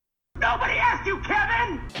Nobody asked you,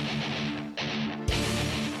 Kevin!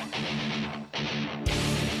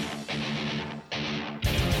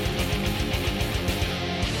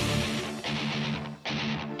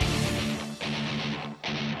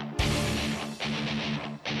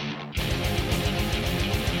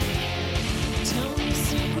 Tell me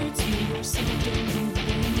secrets you were so don't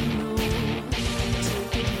even know.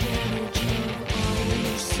 Take advantage of all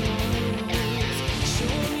your sorrows.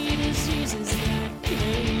 Show me diseases that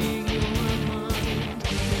plague your mind.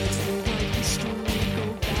 Let's rewrite history, go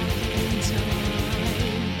back in time.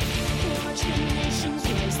 Watch the nations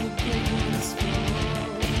rise, the great ones fall.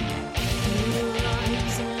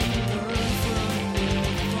 Realize and learn from their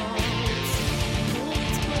faults.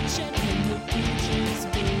 Bullets bloodshed when the beaches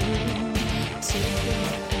burn. Take the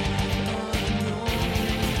path of no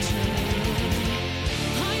return.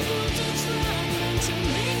 I built a trap meant to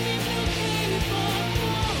make me feel capable.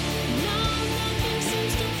 Now nothing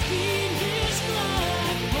seems to feed this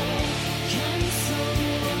black hole. Can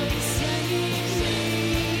someone save me?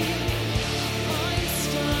 I'm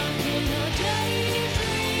stuck in a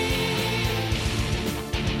daydream.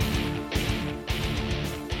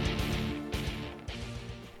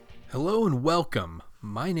 Hello and welcome.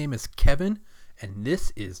 My name is Kevin, and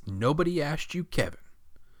this is Nobody Asked You, Kevin.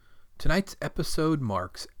 Tonight's episode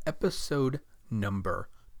marks episode number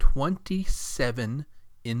 27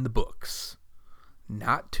 in the books.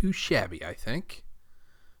 Not too shabby, I think.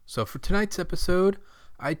 So for tonight's episode,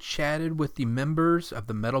 I chatted with the members of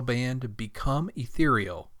the metal band Become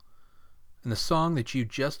Ethereal. And the song that you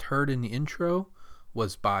just heard in the intro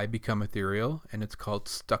was by Become Ethereal, and it's called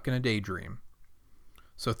Stuck in a Daydream.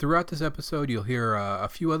 So throughout this episode, you'll hear a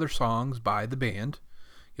few other songs by the band.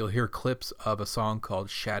 You'll hear clips of a song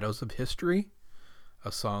called Shadows of History,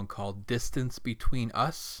 a song called Distance Between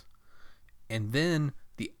Us, and then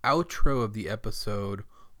the outro of the episode,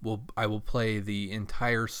 I will play the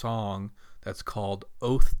entire song that's called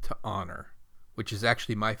Oath to Honor, which is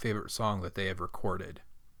actually my favorite song that they have recorded.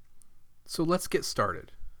 So let's get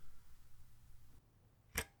started.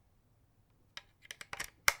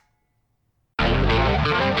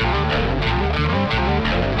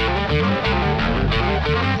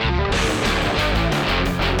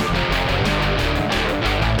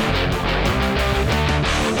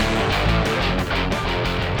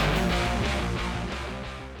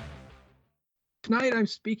 Tonight I'm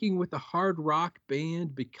speaking with the hard rock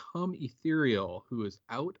band Become Ethereal, who is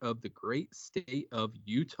out of the great state of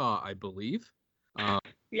Utah, I believe.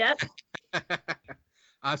 Yes.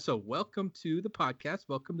 So welcome to the podcast.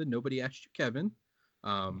 Welcome to Nobody Asked You, Kevin.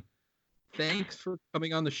 Thanks for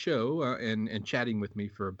coming on the show and chatting with me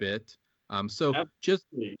for a bit. So just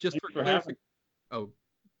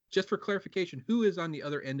for clarification, who is on the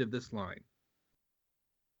other end of this line?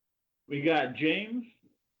 We got James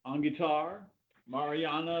on guitar,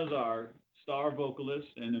 Mariana is our star vocalist,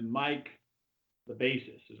 and then Mike, the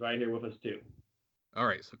bassist, is right here with us too. All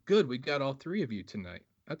right, so good. We got all three of you tonight.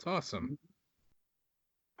 That's awesome.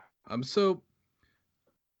 So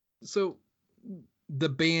the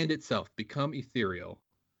band itself, Become Ethereal,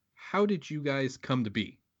 how did you guys come to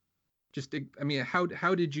be? How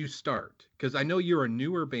did you start? Because I know you're a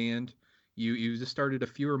newer band. You just started a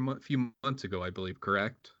few months ago, I believe,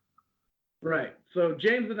 correct? Right. So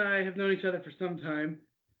James and I have known each other for some time.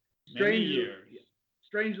 Many years.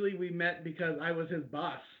 Strangely, we met because I was his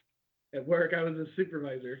boss at work. I was his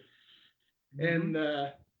supervisor. And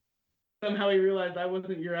somehow he realized I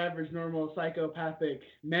wasn't your average normal psychopathic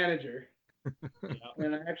manager.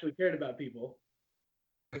 And I actually cared about people.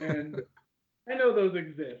 And I know those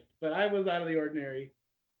exist, but I was out of the ordinary.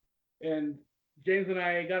 And James and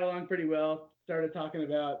I got along pretty well, started talking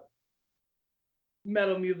about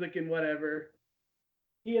metal music and whatever.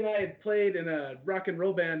 He and I had played in a rock and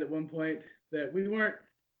roll band at one point that we weren't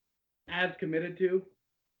as committed to.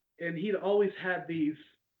 And he'd always had these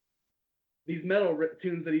metal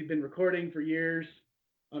tunes that he'd been recording for years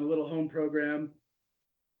on a little home program,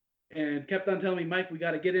 and kept on telling me, Mike, we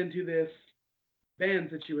got to get into this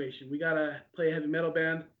band situation. We got to play a heavy metal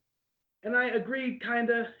band. And I agreed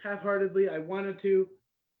kind of half-heartedly. I wanted to.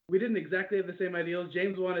 We didn't exactly have the same ideals.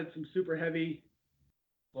 James wanted some super heavy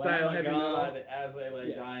style heavy metal. As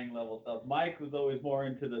a dying level stuff. Mike was always more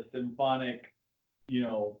into the symphonic,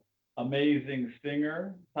 amazing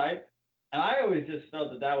singer type. And I always just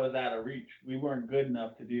felt that was out of reach. We weren't good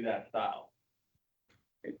enough to do that style.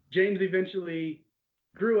 James eventually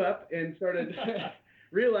grew up and started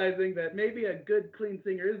realizing that maybe a good, clean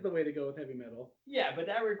singer is the way to go with heavy metal. Yeah, but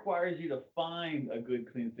that requires you to find a good,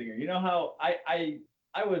 clean singer. You know how I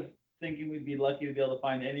was thinking we'd be lucky to be able to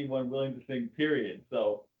find anyone willing to sing, period.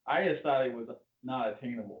 So I just thought it was not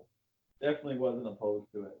attainable. definitely wasn't opposed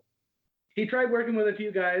to it. He tried working with a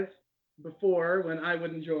few guys before when I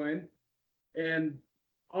wouldn't join, and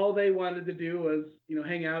all they wanted to do was,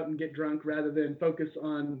 hang out and get drunk rather than focus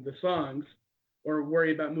on the songs or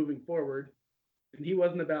worry about moving forward. And he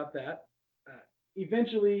wasn't about that.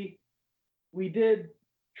 Eventually, we did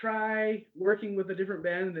try working with a different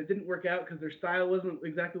band, and it didn't work out because their style wasn't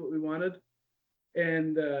exactly what we wanted.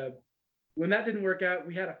 And when that didn't work out,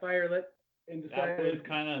 we had a fire lit and decided. That was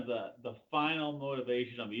kind of the final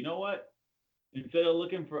motivation of, you know what? Instead of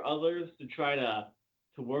looking for others to try to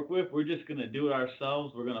work with, we're just going to do it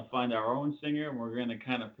ourselves. We're going to find our own singer, and we're going to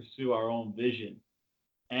kind of pursue our own vision.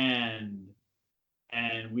 And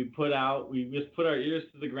we just put our ears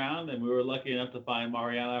to the ground, and we were lucky enough to find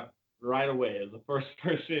Mariana right away as the first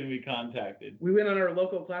person we contacted. We went on our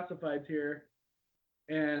local classifieds here,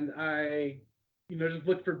 and I, just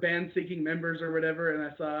looked for band seeking members or whatever, and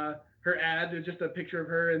I saw her ad. It was just a picture of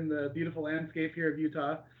her in the beautiful landscape here of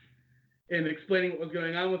Utah, and explaining what was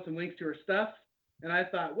going on with some links to her stuff. And I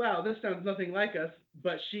thought, wow, this sounds nothing like us,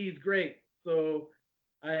 but she's great. So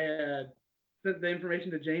I sent the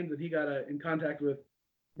information to James, and he got in contact with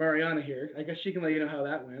Mariana here. I guess she can let you know how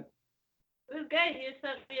that went. It was good. He just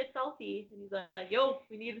sent me a selfie, and he's like, "Yo,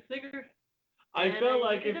 we need a singer." I And felt I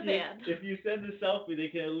like needed a band. if you send a selfie, they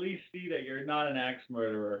can at least see that you're not an axe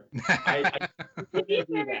murderer. To be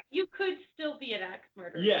fair, you could still be an axe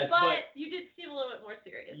murderer. Yes, but you did seem a little bit more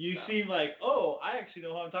serious. You so. seem like, oh, I actually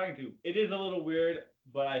know who I'm talking to. It is a little weird,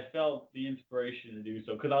 but I felt the inspiration to do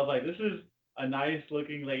so because I was like, this is a nice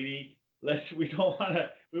looking lady. We want to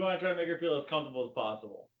try to make her feel as comfortable as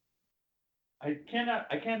possible. I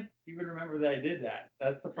can't even remember that I did that.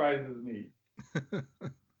 That surprises me.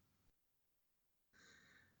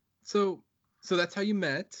 So that's how you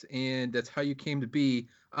met, and that's how you came to be.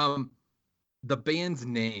 The band's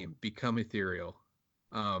name, Become Ethereal.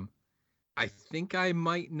 I think I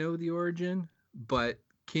might know the origin, but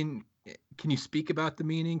can you speak about the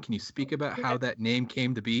meaning? Can you speak about how that name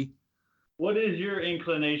came to be? What is your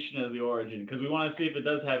inclination of the origin? Because we want to see if it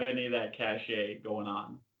does have any of that cachet going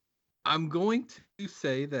on. I'm going to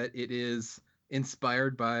say that it is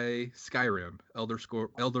inspired by Skyrim,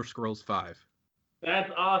 Elder Scrolls 5.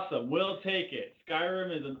 That's awesome. We'll take it.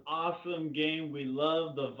 Skyrim is an awesome game. We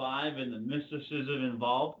love the vibe and the mysticism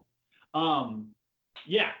involved.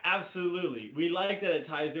 Yeah, absolutely. We like that it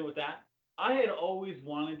ties in with that. I had always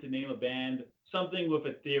wanted to name a band something with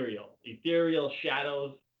ethereal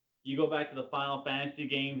shadows. You go back to the Final Fantasy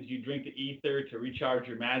games, you drink the ether to recharge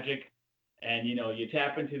your magic, and you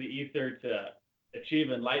tap into the ether to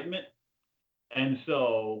achieve enlightenment. And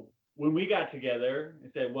so when we got together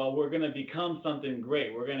and said, well, we're going to become something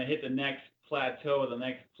great. We're going to hit the next plateau, the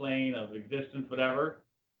next plane of existence, whatever.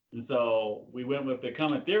 And so we went with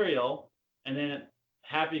Become Ethereal, and then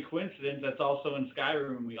happy coincidence, that's also in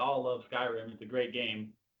Skyrim, and we all love Skyrim. It's a great game.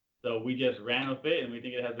 So we just ran with it, and we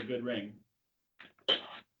think it has a good ring.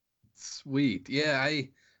 Sweet. Yeah,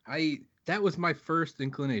 I that was my first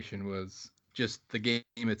inclination, was just the game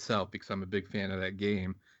itself, because I'm a big fan of that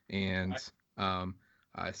game. And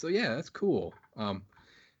so yeah, that's cool.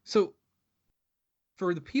 So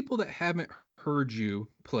for the people that haven't heard you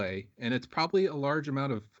play, and it's probably a large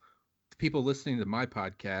amount of people listening to my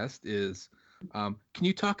podcast, is can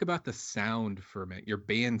you talk about the sound for a minute, your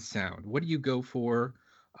band sound? What do you go for?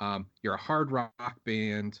 You're a hard rock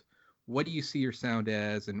band. What do you see your sound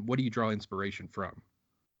as, and what do you draw inspiration from?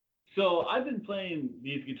 So I've been playing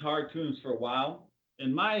these guitar tunes for a while,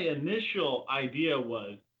 and my initial idea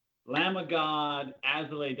was Lamb of God,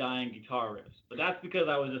 Azalea Dying guitarist. But that's because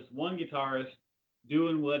I was just one guitarist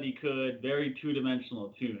doing what he could, very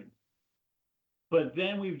two-dimensional tune. But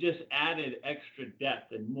then we've just added extra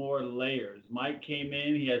depth and more layers. Mike came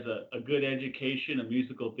in, he has a good education of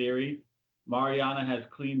musical theory. Mariana has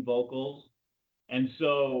clean vocals. And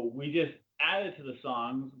so we just added to the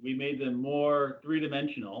songs. We made them more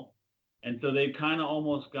three-dimensional. And so they've kind of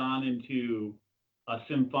almost gone into a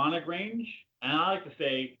symphonic range. And I like to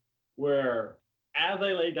say where As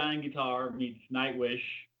I Lay Dying Guitar meets Nightwish,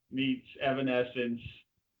 meets Evanescence,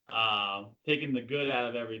 taking the good out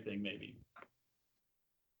of everything, maybe.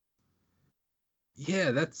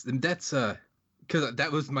 Yeah, that's because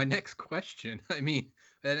that was my next question. I mean,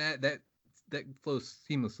 that flows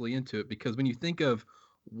seamlessly into it, because when you think of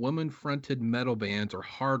woman-fronted metal bands or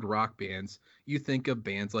hard rock bands, you think of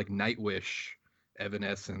bands like Nightwish,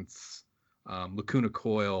 Evanescence, Lacuna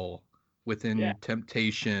Coil, Within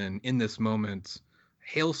Temptation, In This Moment,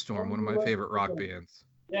 Hailstorm, one of my favorite rock bands.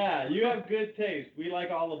 Yeah, you have good taste. We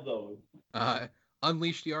like all of those.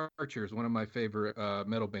 Unleash the Archers, one of my favorite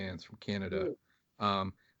metal bands from Canada.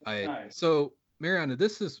 Nice. So Mariana,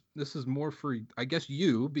 this is more for, I guess,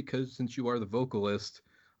 you, because since you are the vocalist,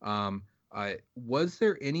 was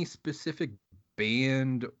there any specific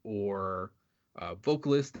band or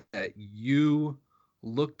vocalist that you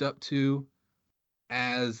looked up to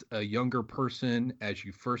as a younger person as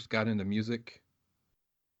you first got into music?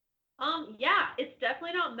 Yeah, it's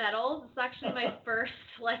definitely not metal. It's actually my first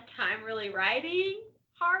time really writing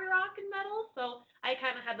hard rock and metal, so I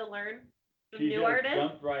kind of had to learn some She new just artists.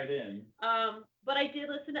 jumped right in. But I did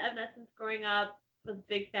listen to Evanescence growing up. Was a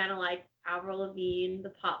big fan of like Avril Lavigne,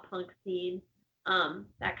 the pop punk scene,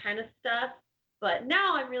 that kind of stuff. But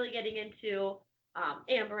now I'm really getting into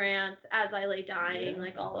Amaranth, As I Lay Dying, Yeah.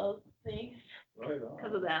 like all those things Right on.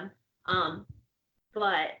 because of them.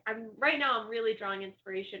 But right now I'm really drawing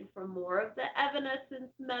inspiration from more of the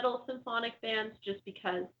Evanescence metal symphonic bands, just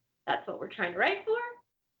because that's what we're trying to write for,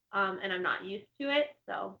 and I'm not used to it.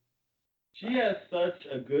 So She has such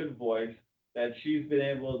a good voice that she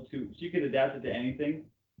could adapt it to anything.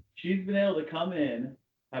 She's been able to come in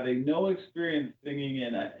having no experience singing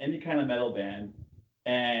in any kind of metal band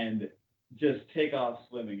and just take off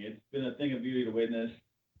swimming. It's been a thing of beauty to witness,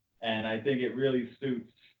 and I think it really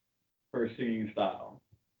suits her singing style.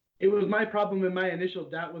 It was my problem in my initial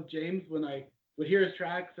doubt with James when I would hear his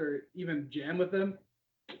tracks or even jam with him.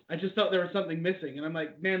 I just felt there was something missing, and I'm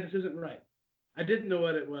like, man, this isn't right. I didn't know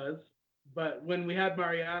what it was, but when we had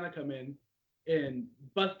Mariana come in and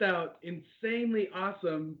bust out insanely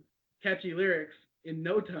awesome, catchy lyrics in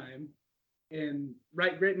no time and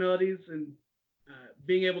write great melodies and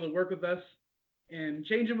being able to work with us and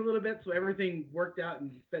change them a little bit so everything worked out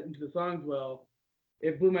and fit into the songs well,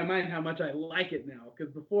 it blew my mind how much I like it now.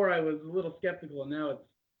 Because before I was a little skeptical, and now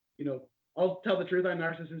it's, I'll tell the truth, I'm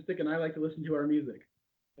narcissistic and I like to listen to our music.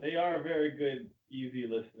 They are very good, easy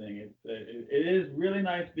listening. It is really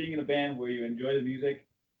nice being in a band where you enjoy the music.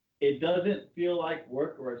 It doesn't feel like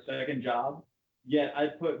work or a second job. Yet I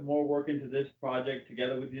put more work into this project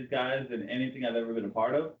together with these guys than anything I've ever been a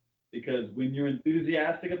part of. Because when you're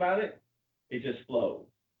enthusiastic about it, it just flows.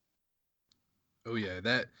 Oh yeah,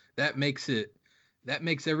 that makes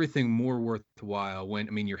everything more worthwhile when,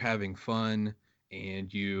 I mean, you're having fun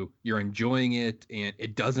and you're enjoying it, and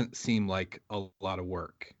it doesn't seem like a lot of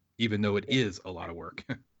work, even though it is a lot of work.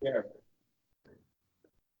 Yeah.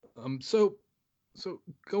 So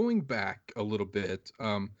going back a little bit,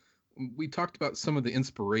 we talked about some of the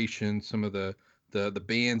inspiration, some of the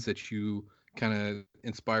bands that you kind of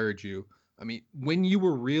inspired you. I mean, when you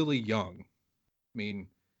were really young, I mean,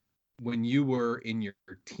 when you were in your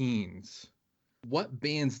teens, what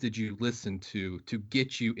bands did you listen to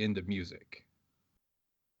get you into music?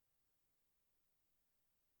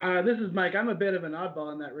 This is Mike. I'm a bit of an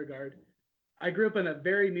oddball in that regard. I grew up in a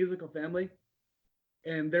very musical family,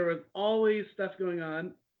 and there was always stuff going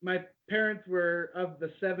on. My parents were of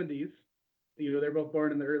the 70s. They're both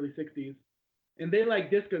born in the early 60s, and they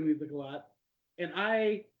liked disco music a lot. And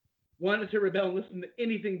I wanted to rebel and listen to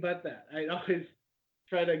anything but that. I'd always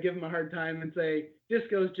try to give them a hard time and say,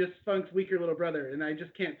 disco's just funk's weaker little brother, and I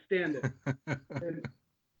just can't stand it.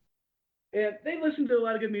 and they listened to a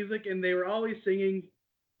lot of good music, and they were always singing.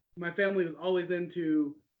 My family was always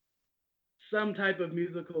into some type of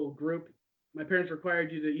musical group. My parents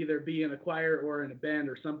required you to either be in a choir or in a band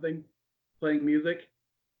or something, playing music.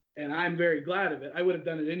 And I'm very glad of it. I would have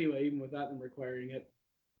done it anyway, even without them requiring it.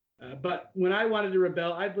 But when I wanted to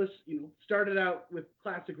rebel, I'd started out with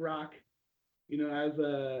classic rock, as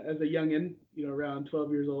a youngin, around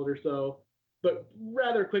 12 years old or so. But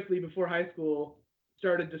rather quickly before high school,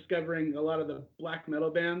 started discovering a lot of the black metal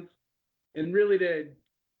bands. And really to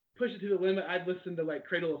push it to the limit, I'd listen to like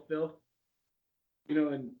Cradle of Filth,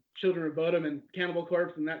 and Children of Bodom and Cannibal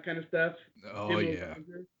Corpse and that kind of stuff. Oh yeah.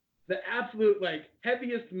 The absolute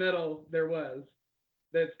heaviest metal there was,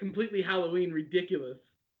 that's completely Halloween ridiculous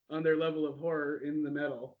on their level of horror in the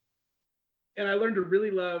metal. And I learned to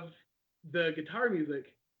really love the guitar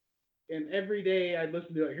music. And every day I'd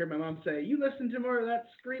listen to it, hear my mom say, "You listen to more of that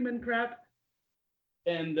screaming crap."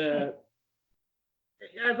 And as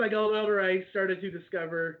I got older, I started to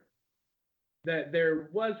discover that there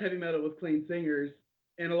was heavy metal with clean singers,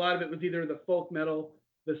 and a lot of it was either the folk metal,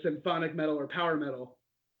 the symphonic metal, or power metal.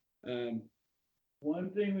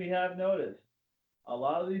 One thing we have noticed, a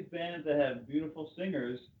lot of these bands that have beautiful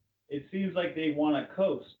singers, it seems like they want to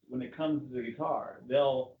coast when it comes to the guitar.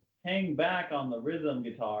 They'll hang back on the rhythm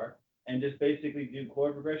guitar and just basically do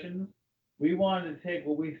chord progressions. We wanted to take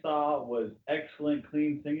what we saw was excellent,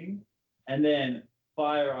 clean singing, and then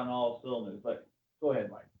fire on all cylinders. But go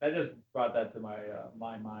ahead, Mike. I just brought that to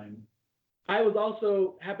my mind. I was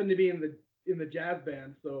also happened to be in the jazz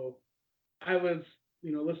band, so I was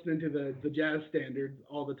listening to the jazz standards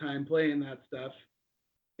all the time, playing that stuff,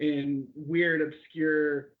 and weird,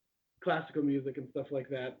 obscure classical music and stuff like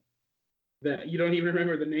that you don't even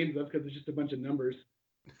remember the names of because it's just a bunch of numbers.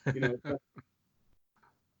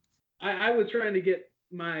 I was trying to get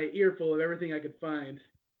my earful of everything I could find,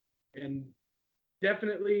 and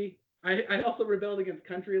definitely I also rebelled against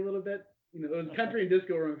country a little bit. It was country and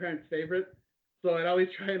disco were my parents' favorite, so I'd always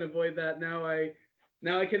try and avoid that. Now I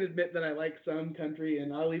can admit that I like some country,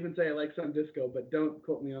 and I'll even say I like some disco, but don't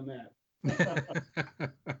quote me on that.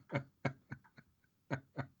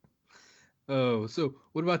 Oh, so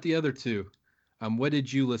what about the other two? What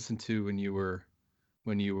did you listen to when you were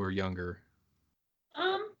younger?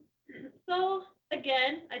 So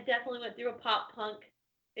again, I definitely went through a pop punk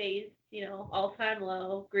phase, All Time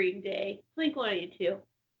Low, Green Day, Blink-182.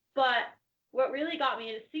 But what really got me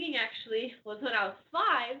into singing actually was when I was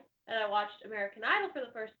 5 and I watched American Idol for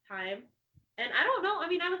the first time. And I don't know, I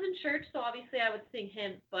was in church, so obviously I would sing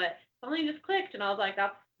hymns, but something just clicked and I was like,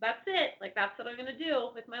 that's it. Like, that's what I'm going to do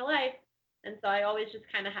with my life. And so I always just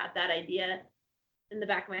kind of had that idea in the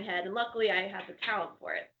back of my head. And luckily I had the talent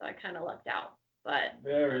for it, so I kind of lucked out. But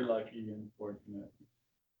very lucky and fortunate.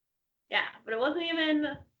 Yeah, but it wasn't even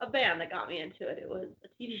a band that got me into it. It was a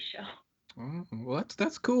TV show. Well,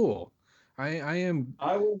 that's cool. I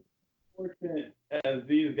was fortunate as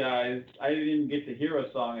these guys. I didn't get to hear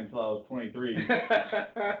a song until I was 23.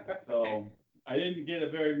 So I didn't get a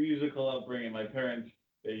very musical upbringing. My parents,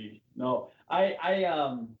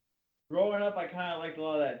 growing up, I kind of liked a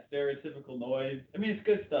lot of that stereotypical noise. It's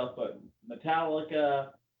good stuff, but Metallica,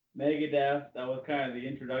 Megadeth, that was kind of the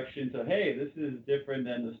introduction to, hey, this is different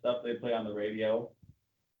than the stuff they play on the radio.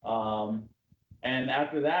 And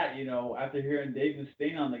after that, after hearing Dave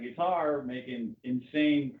Mustaine on the guitar making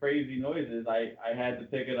insane, crazy noises, I had to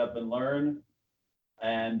pick it up and learn.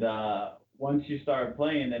 And once you start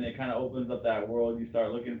playing, then it kind of opens up that world. You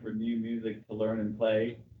start looking for new music to learn and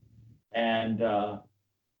play. And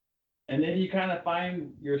then you kind of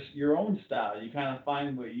find your own style. You kind of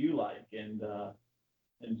find what you like. And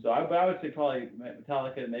so I would say probably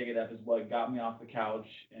Metallica and Megadeth is what got me off the couch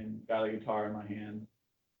and got a guitar in my hand.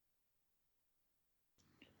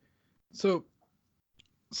 So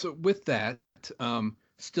with that,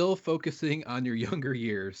 still focusing on your younger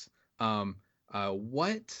years,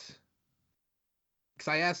 what? Because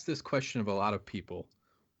I asked this question of a lot of people.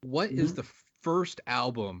 What is the first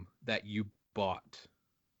album that you bought?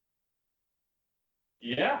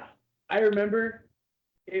 Yeah, I remember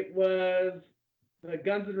it was the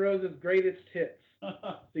Guns N' Roses Greatest Hits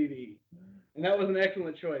CD, and that was an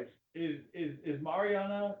excellent choice. Is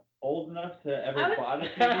Mariana old enough to ever buy a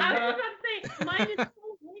CD? I was about to say, mine is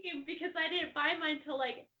so lame because I didn't buy mine till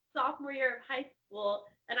like sophomore year of high school,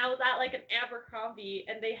 and I was at like an Abercrombie,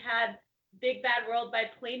 and they had Big Bad World by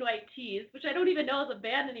Plain White T's, which I don't even know is a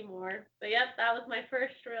band anymore. But yep, that was my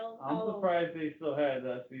first real. I'm surprised they still had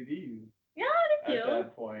CDs. Yeah, I did too. At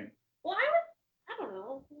that point. Well, I don't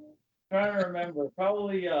know. Trying to remember,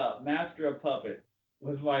 probably Master of Puppets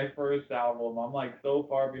was my first album. I'm like so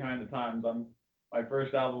far behind the times. My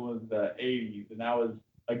first album was the 80s, and that was,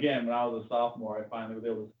 again, when I was a sophomore, I finally was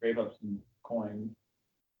able to scrape up some coins.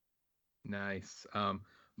 Nice.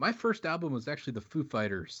 My first album was actually the Foo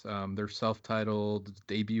Fighters, their self-titled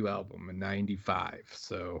debut album in '95.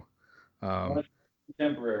 So,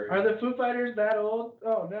 contemporary. Are the Foo Fighters that old?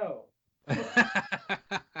 Oh no.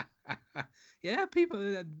 Yeah, people,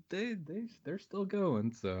 they're still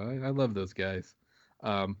going. So I love those guys.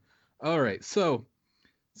 All right, so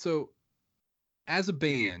as a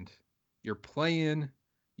band, you're playing,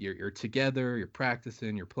 you're together, you're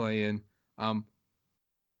practicing, you're playing.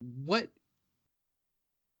 What?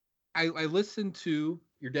 I listened to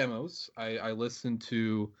your demos. I listened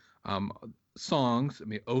to songs.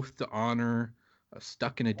 Oath to Honor,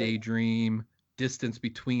 Stuck in a Daydream, Distance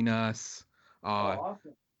Between Us.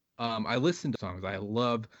 Awesome. I listened to songs. I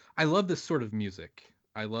love this sort of music.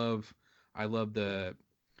 I love the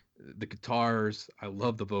guitars. I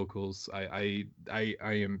love the vocals.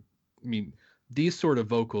 These sort of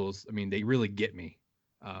vocals, they really get me.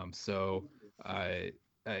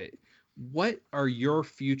 What are your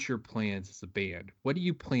future plans as a band? What do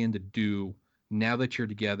you plan to do now that you're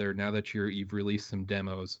together, now that you've released some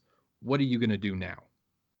demos? What are you going to do now?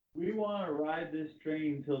 We want to ride this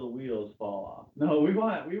train till the wheels fall off. No, we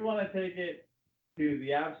want to take it to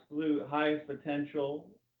the absolute highest potential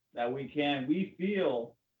that we can. We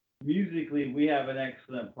feel musically we have an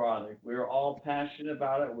excellent product. We're all passionate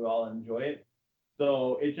about it. We all enjoy it.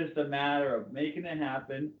 So it's just a matter of making it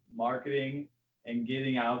happen, marketing, and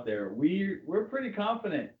getting out there. We're pretty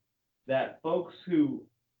confident that folks who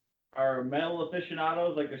are metal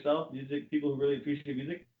aficionados like yourself, people who really appreciate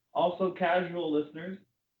music. Also, casual listeners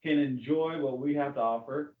can enjoy what we have to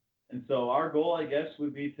offer. And so our goal, I guess,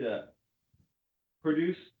 would be to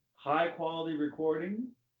produce high quality recordings,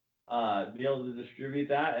 be able to distribute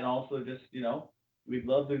that, and also just we'd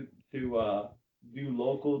love to do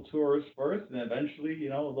local tours first, and eventually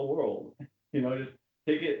the world. Just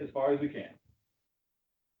take it as far as we can.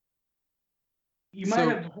 You So-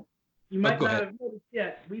 might have, you might go not ahead. have noticed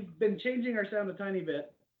yet. We've been changing our sound a tiny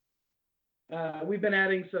bit. We've been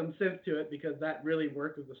adding some synth to it because that really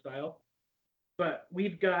worked with the style. But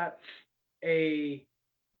we've got a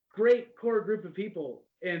great core group of people,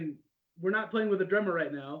 and we're not playing with a drummer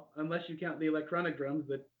right now, unless you count the electronic drums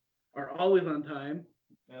that are always on time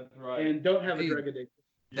That's right. and don't have a Hey, drug addiction.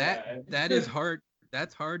 That is hard.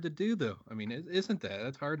 That's hard to do, though. I mean, isn't that?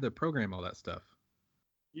 That's hard to program all that stuff.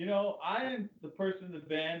 I am the person in the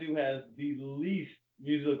band who has the least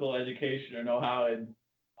musical education or know-how, and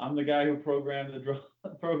I'm the guy who programmed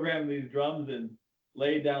programmed these drums and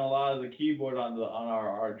laid down a lot of the keyboard on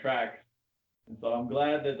our tracks. And so I'm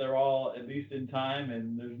glad that they're all at least in time,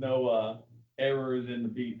 and there's no errors in the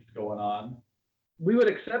beats going on. We would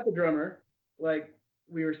accept the drummer, like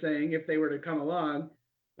we were saying, if they were to come along.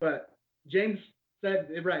 But James said,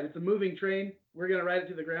 right, it's a moving train. We're going to ride it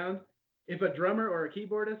to the ground. If a drummer or a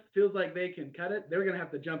keyboardist feels like they can cut it, they're going to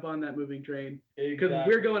have to jump on that moving train. Because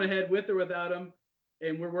Exactly. we're going ahead with or without them,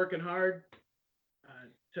 and we're working hard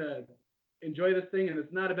to enjoy this thing. And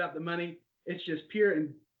it's not about the money. It's just pure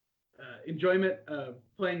enjoyment of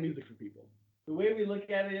playing music for people. The way we look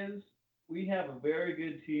at it is we have a very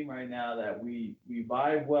good team right now that we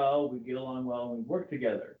vibe well, we get along well, and we work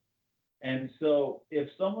together. And so if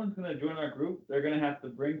someone's going to join our group, they're going to have to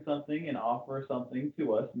bring something and offer something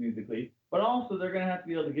to us musically, but also they're going to have to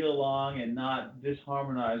be able to get along and not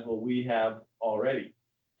disharmonize what we have already.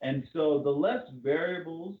 And so the less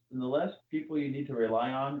variables and the less people you need to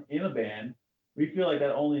rely on in a band, we feel like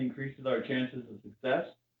that only increases our chances of success.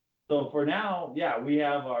 So for now, yeah, we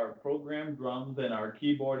have our programmed drums and our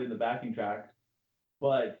keyboard in the backing tracks,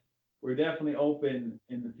 but we're definitely open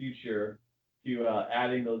in the future to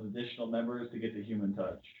adding those additional members to get the human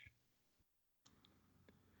touch.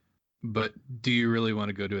 But do you really want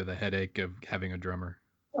to go to the headache of having a drummer?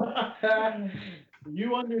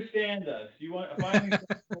 You understand us. You want finally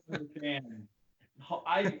understand.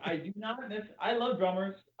 I do not miss. I love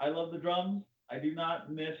drummers. I love the drums. I do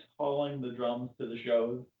not miss hauling the drums to the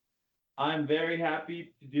shows. I'm very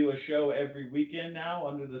happy to do a show every weekend now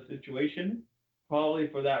under the situation, probably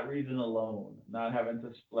for that reason alone, not having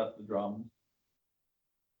to split the drums.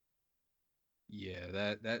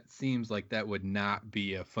 Yeah, that seems like that would not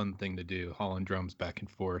be a fun thing to do, hauling drums back and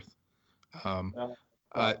forth.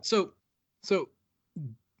 So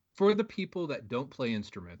for the people that don't play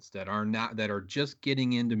instruments, that are just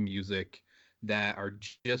getting into music, that are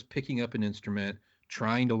just picking up an instrument,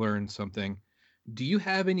 trying to learn something, do you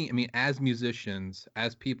have any? I mean, as musicians,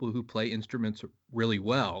 as people who play instruments really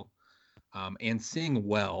well, and sing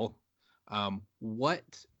well,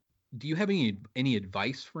 what do you have any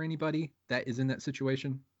advice for anybody that is in that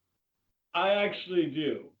situation? I actually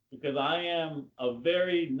do, because I am a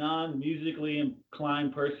very non-musically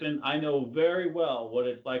inclined person. I know very well what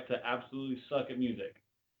it's like to absolutely suck at music.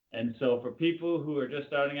 And so for people who are just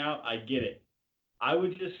starting out, I get it. I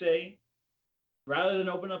would just say, rather than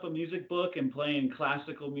open up a music book and playing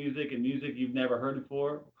classical music and music you've never heard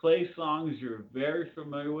before, play songs you're very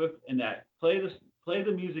familiar with, and that play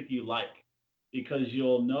the music you like, because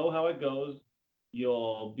you'll know how it goes,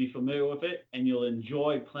 you'll be familiar with it, and you'll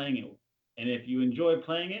enjoy playing it. And if you enjoy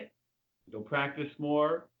playing it, you'll practice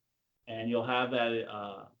more, and you'll have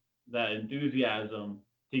that enthusiasm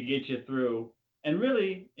to get you through. And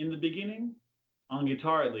really, in the beginning, on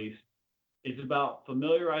guitar at least, it's about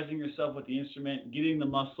familiarizing yourself with the instrument, getting the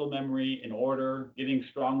muscle memory in order, getting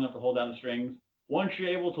strong enough to hold down the strings. Once you're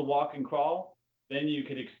able to walk and crawl, then you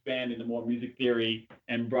can expand into more music theory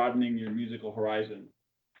and broadening your musical horizon.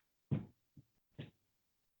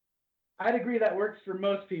 I'd agree that works for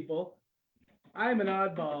most people. I'm an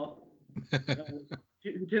oddball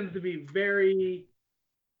who tends to be very.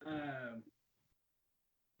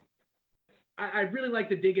 I really like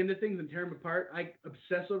to dig into things and tear them apart. I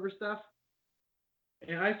obsess over stuff.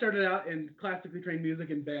 And I started out in classically trained music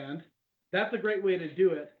and band. That's a great way to do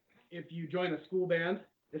it if you join a school band,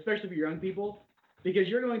 especially for young people, because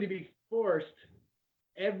you're going to be forced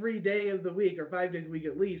every day of the week or 5 days a week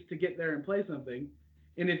at least to get there and play something.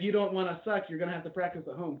 And if you don't want to suck, you're going to have to practice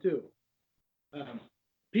at home too.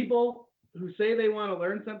 People who say they want to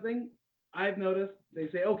learn something, I've noticed they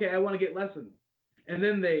say, okay, I want to get lessons. And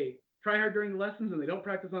then they try hard during the lessons and they don't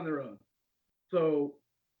practice on their own. So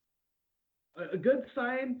a good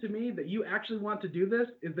sign to me that you actually want to do this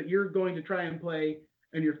is that you're going to try and play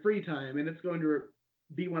in your free time, and it's going to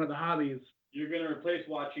be one of the hobbies. You're going to replace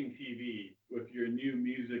watching TV with your new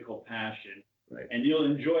musical passion. Right. And you'll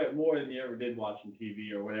enjoy it more than you ever did watching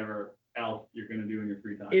TV or whatever else you're going to do in your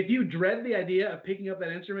free time. If you dread the idea of picking up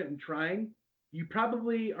that instrument and trying, you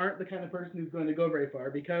probably aren't the kind of person who's going to go very far,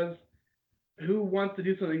 because who wants to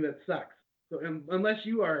do something that sucks? So unless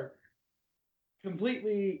you are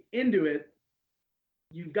completely into it,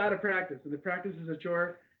 you've got to practice. And if practice is a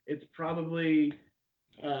chore, it's probably,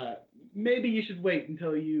 maybe you should wait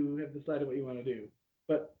until you have decided what you want to do.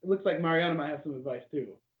 But it looks like Mariana might have some advice too.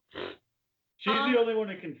 She's the only one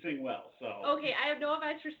who can sing well, so. Okay, I have no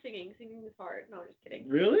advice for singing. Singing is hard. No, I'm just kidding.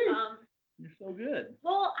 Really? You're so good.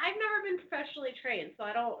 Well, I've never been professionally trained, so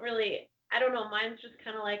I don't know. Mine's just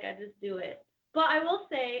kind of like I just do it. But I will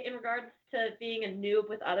say, in regards to being a noob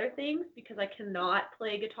with other things, because I cannot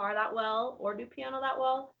play guitar that well or do piano that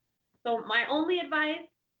well. So my only advice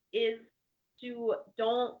is to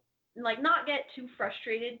not get too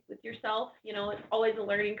frustrated with yourself. You know, it's always a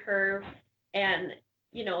learning curve, and,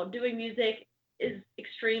 you know, doing music is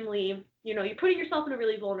extremely, you know, you're putting yourself in a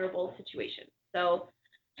really vulnerable situation. So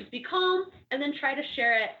just be calm and then try to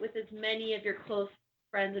share it with as many of your close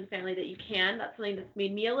friends and family that you can. That's something that's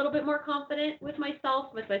made me a little bit more confident with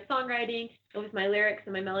myself, with my songwriting, and with my lyrics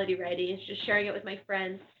and my melody writing. It's just sharing it with my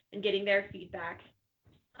friends and getting their feedback,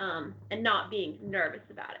 and not being nervous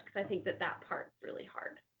about it, because I think that part's really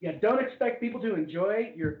hard. Yeah, don't expect people to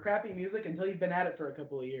enjoy your crappy music until you've been at it for a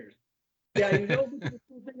couple of years. Yeah, you know, this is the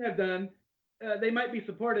cool thing I've done. They might be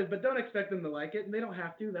supportive, but don't expect them to like it, and they don't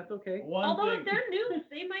have to. That's okay. Although if they're new,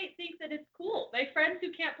 they might think that it's cool. My friends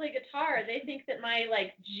who can't play guitar, they think that my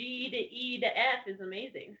G to E to F is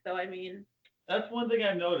amazing. So I mean, that's one thing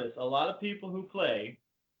I've noticed. A lot of people who play,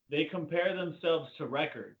 they compare themselves to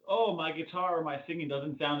records. Oh, my guitar or my singing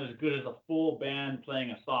doesn't sound as good as a full band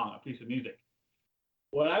playing a song, a piece of music.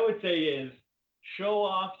 What I would say is, show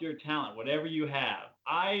off your talent, whatever you have.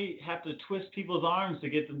 I have to twist people's arms to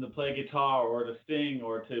get them to play guitar or to sing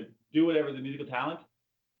or to do whatever the musical talent.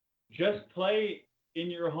 Just play in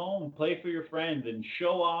your home, play for your friends, and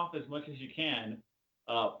show off as much as you can.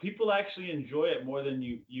 People actually enjoy it more than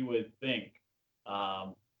you would think.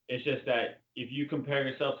 It's just that if you compare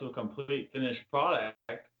yourself to a complete finished product,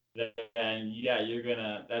 then yeah,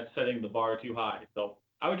 that's setting the bar too high. So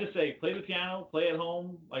I would just say, play the piano, play at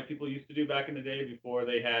home like people used to do back in the day before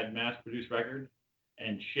they had mass-produced records,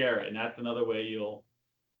 and share it. And that's another way you'll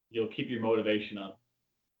keep your motivation up.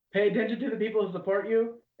 Pay attention to the people who support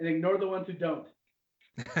you and ignore the ones who don't.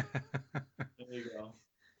 There you go.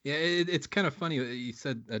 Yeah, it's kind of funny. You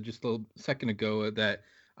said just a little second ago that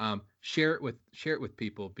share it with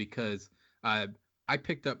people, because I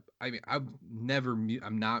picked up. I mean,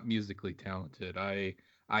 I'm not musically talented. I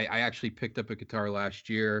actually picked up a guitar last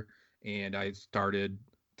year, and I started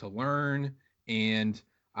to learn. And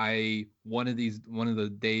one of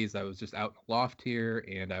the days I was just out in the loft here,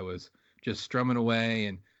 and I was just strumming away,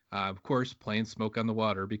 and of course playing "Smoke on the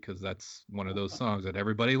Water," because that's one of those songs that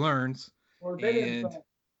everybody learns. Or they And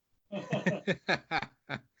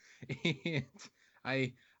and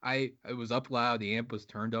I was up loud. The amp was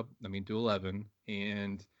turned up, to 11,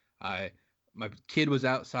 and my kid was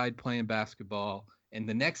outside playing basketball. And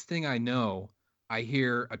the next thing I know, I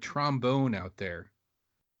hear a trombone out there,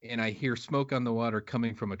 and I hear "Smoke on the Water"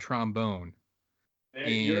 coming from a trombone. There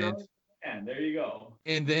you go.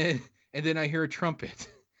 And then I hear a trumpet.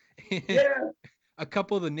 Yeah. A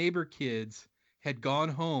couple of the neighbor kids had gone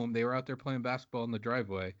home. They were out there playing basketball in the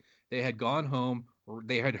driveway. They had gone home.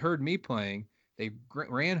 They had heard me playing. They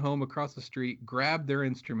ran home across the street, grabbed their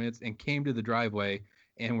instruments, and came to the driveway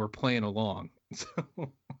and were playing along. So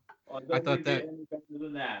I thought that. Any better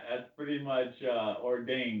than that. That's pretty much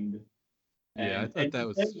ordained. Yeah, I thought that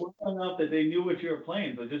was well enough that they knew what you were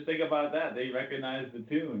playing. So just think about that. They recognized the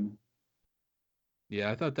tune. Yeah,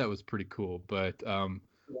 I thought that was pretty cool. But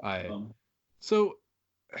Awesome. So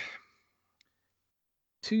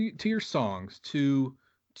to your songs, to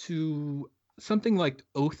something like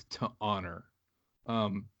 "Oath to Honor,"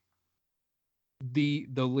 the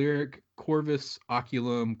lyric "Corvus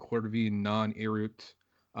oculum corvi non eruit."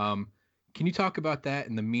 Can you talk about that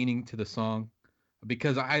and the meaning to the song?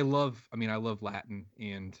 Because I love Latin,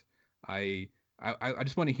 and I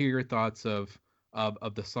just want to hear your thoughts of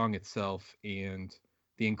the song itself and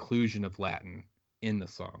the inclusion of Latin in the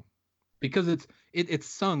song, because it's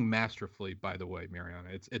sung masterfully, by the way, Mariana.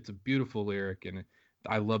 It's a beautiful lyric, and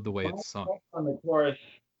I love the way it's sung. On the chorus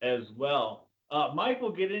as well. Mike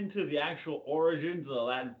will get into the actual origins of the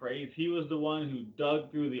Latin phrase. He was the one who dug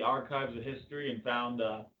through the archives of history and found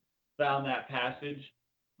that passage.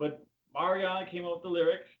 But Mariana came up with the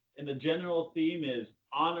lyrics, and the general theme is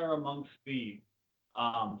honor amongst thieves.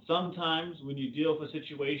 Sometimes when you deal with a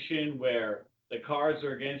situation where the cards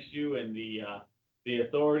are against you and the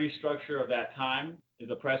authority structure of that time is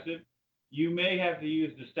oppressive, you may have to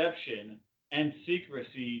use deception and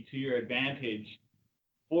secrecy to your advantage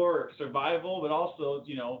for survival, but also,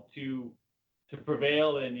 to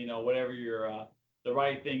prevail in, whatever your the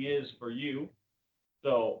right thing is for you.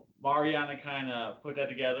 So Mariana kind of put that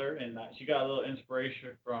together, and she got a little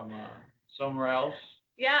inspiration from somewhere else.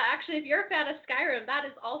 Yeah, actually, if you're a fan of Skyrim, that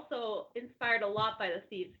is also inspired a lot by the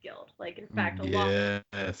Thieves Guild. Like, in fact, a lot.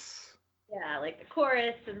 Yes. Yeah, like the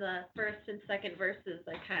chorus and the first and second verses,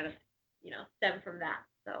 like, kind of, stem from that.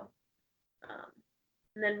 So,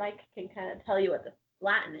 and then Mike can kind of tell you what the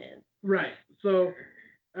Latin is. Right. So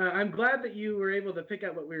I'm glad that you were able to pick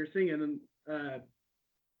out what we were singing, and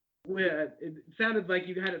it sounded like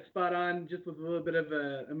you had it spot on, just with a little bit of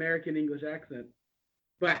a American English accent.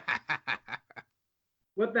 But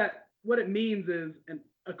what it means is,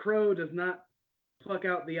 a crow does not pluck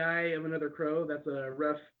out the eye of another crow. That's a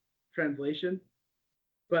rough translation,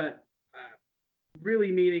 but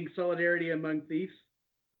really meaning solidarity among thieves.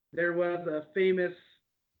 There was a famous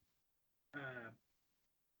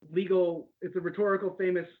it's a rhetorical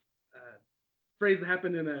famous phrase that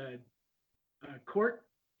happened in a court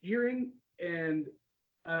hearing, and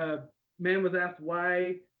a man was asked,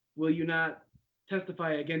 why will you not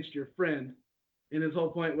testify against your friend? And his whole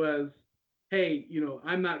point was, hey,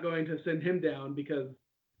 I'm not going to send him down, because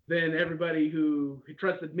then everybody who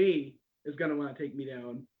trusted me is going to want to take me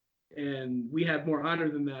down. And we have more honor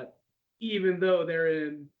than that, even though they're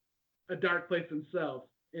in a dark place themselves.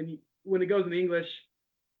 And when it goes in English,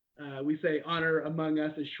 we say honor among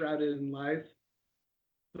us is shrouded in lies.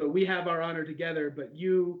 So we have our honor together, but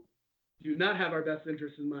you do not have our best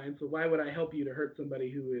interests in mind. So why would I help you to hurt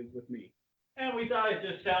somebody who is with me? And we thought it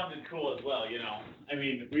just sounded cool as well, I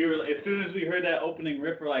mean, we were, as soon as we heard that opening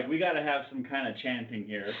riff, we're like, we got to have some kind of chanting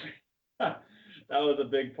here. That was a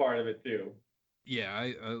big part of it too.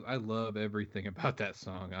 Yeah, I love everything about that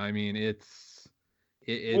song. I mean, it's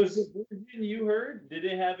Was the version you heard, did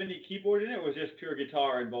it have any keyboard in it, or was it just pure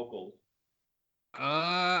guitar and vocals?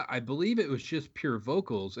 I believe it was just pure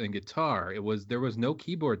vocals and guitar. There was no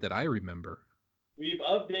keyboard that I remember. We've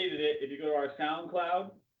updated it. If you go to our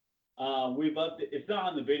SoundCloud, it's not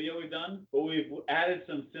on the video we've done, but we've added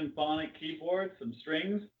some symphonic keyboards, some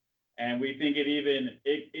strings, and we think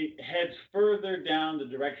it heads further down the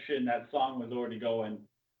direction that song was already going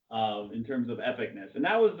in terms of epicness. And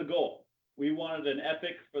that was the goal. We wanted an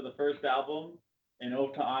epic for the first album, and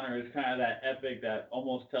Oath to Honor is kind of that epic that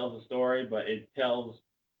almost tells a story, but it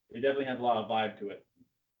definitely has a lot of vibe to it.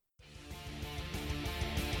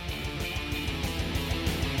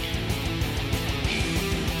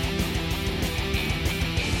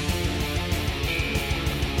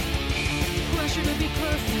 Pressure to be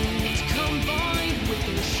perfect, combined with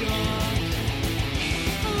the shock.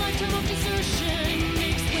 A lifetime of desertion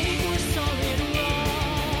makes way for solid rock.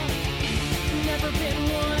 Never been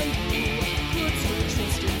one who puts her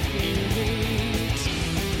trust in fate.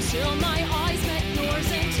 Till my eyes met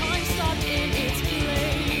yours and time stopped in its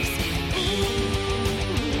place. Ooh,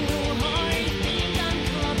 I think I'm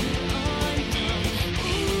coming undone.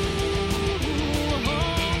 Ooh, oh,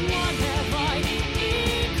 what have I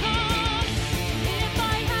become? If I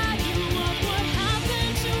had you, what would happen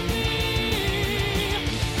to me?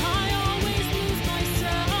 I always lose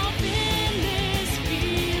myself in this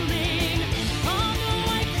feeling. Although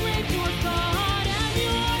I crave your thought and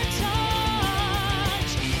your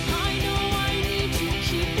touch, I know I need to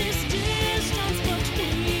keep this distance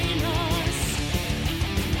between us.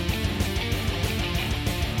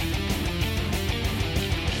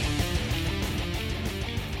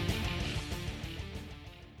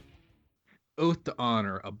 Oath to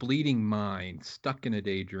Honor, A Bleeding Mind, Stuck in a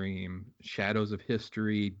Daydream, Shadows of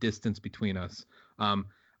History, Distance Between Us. I'm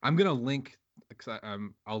gonna link.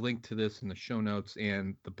 I'll link to this in the show notes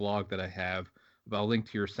and the blog that I have. But I'll link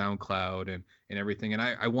to your SoundCloud and everything. And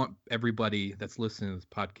I want everybody that's listening to this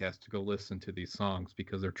podcast to go listen to these songs,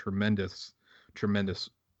 because they're tremendous, tremendous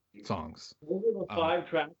songs. Those are the 5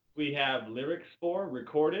 tracks we have lyrics for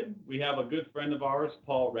recorded. We have a good friend of ours,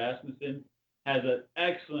 Paul Rasmussen, has an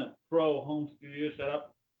excellent pro home studio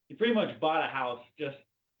setup. He pretty much bought a house just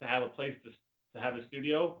to have a place to have a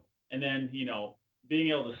studio, and then being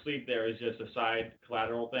able to sleep there is just a side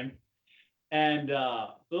collateral thing. And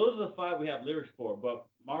those are the 5 we have lyrics for. But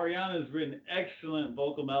Mariana has written excellent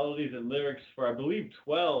vocal melodies and lyrics for, I believe,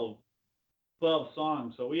 12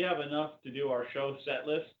 songs. So we have enough to do our show set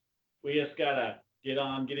list. We just gotta get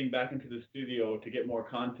on getting back into the studio to get more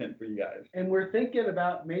content for you guys. And we're thinking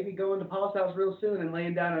about maybe going to Paul's house real soon and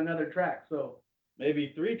laying down another track. So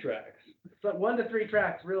Maybe 3 tracks. 1 to 3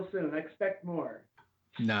 tracks real soon. I expect more.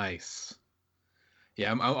 Nice.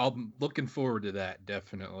 Yeah, I'm looking forward to that,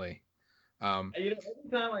 definitely. And, every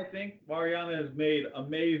time I think Mariana has made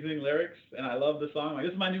amazing lyrics, and I love the song, like,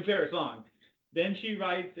 this is my new favorite song. Then she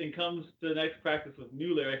writes and comes to the next practice with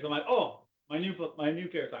new lyrics. I'm like, oh, my new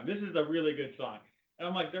favorite song. This is a really good song. And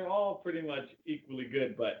I'm like, they're all pretty much equally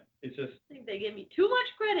good, but it's just. I think they give me too much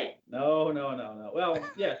credit. No. Well,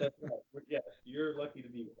 yes, that's right. Yes, you're lucky to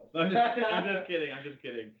be with us. No, I'm just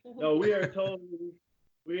kidding. No, we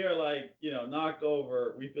are like, knocked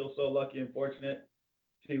over. We feel so lucky and fortunate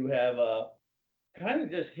to have kind of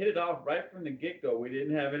just hit it off right from the get-go. We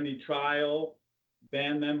didn't have any trial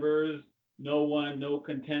band members, no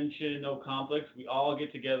contention, no conflicts. We all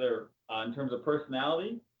get together in terms of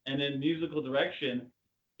personality, and then musical direction,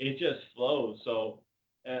 it just flows. So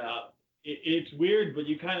it's weird, but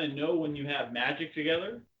you kind of know when you have magic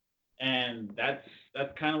together, and that's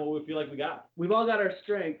kind of what we feel like we got. We've all got our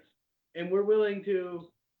strengths, and we're willing to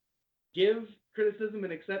give criticism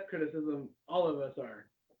and accept criticism. All of us are.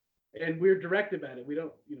 And we're directive at it. We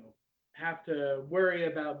don't, have to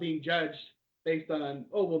worry about being judged based on,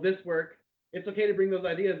 oh, will this work? It's okay to bring those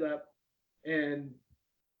ideas up. And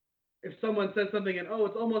if someone says something and, oh,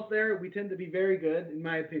 it's almost there, we tend to be very good, in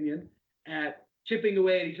my opinion, at chipping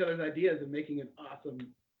away at each other's ideas and making an awesome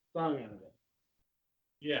song out of it.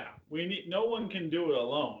 Yeah, no one can do it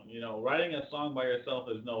alone. Writing a song by yourself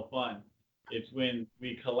is no fun. It's when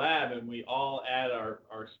we collab and we all add our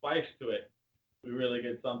spice to it, we really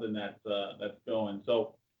get something that's going.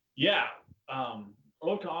 So yeah,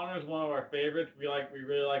 Ode to Honor is one of our favorites. We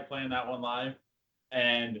really like playing that one live,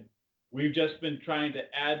 and we've just been trying to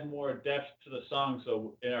add more depth to the song.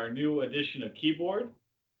 So in our new addition of keyboard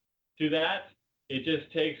to that, it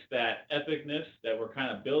just takes that epicness that we're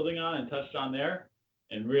kind of building on and touched on there,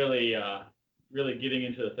 and really getting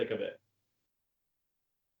into the thick of it.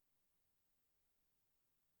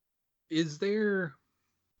 Is there?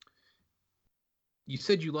 You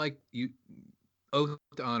said Oath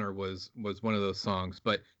to Honor was one of those songs,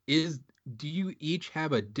 but do you each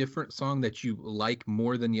have a different song that you like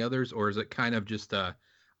more than the others, or is it kind of just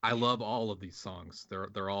I love all of these songs.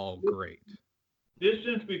 They're all great.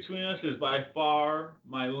 Distance Between Us is by far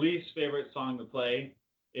my least favorite song to play.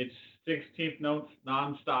 It's 16th notes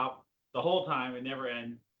nonstop the whole time. It never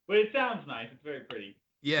ends, but it sounds nice. It's very pretty.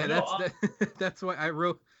 Yeah, that's why I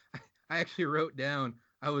actually wrote down.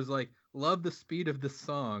 I was like, love the speed of the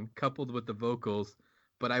song coupled with the vocals,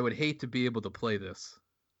 but I would hate to be able to play this.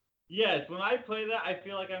 Yes, when I play that, I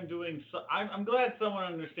feel like I'm doing. I'm glad someone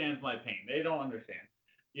understands my pain. They don't understand.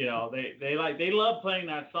 They love playing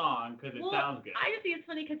that song because it sounds good. I just think it's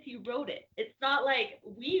funny because he wrote it. It's not like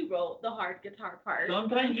we wrote the hard guitar part.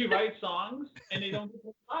 Sometimes you write songs and they don't get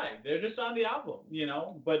played live. They're just on the album,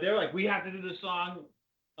 But they're like, we have to do the song.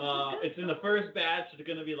 It's in the first batch. It's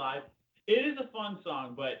going to be live. It is a fun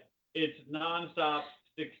song, but it's nonstop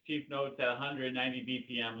 16th notes at 190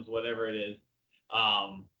 BPMs, whatever it is.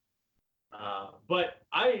 But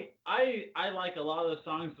I like a lot of the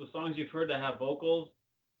songs you've heard that have vocals.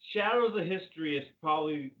 Shadows of History is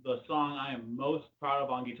probably the song I am most proud of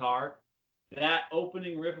on guitar. That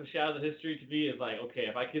opening riff of Shadows of History to me is like, okay,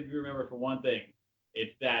 if I could remember for one thing,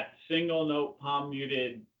 it's that single note palm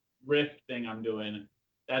muted riff thing I'm doing.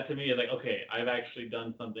 That to me is like, okay, I've actually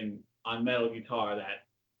done something on metal guitar that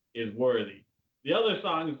is worthy. The other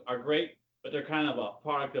songs are great, but they're kind of a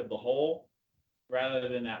product of the whole rather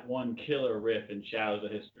than that one killer riff in Shadows of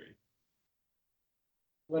History.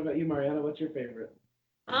 What about you, Mariana? What's your favorite?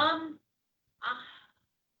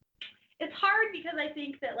 It's hard because I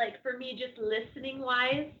think that, like, for me, just listening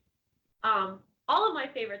wise, all of my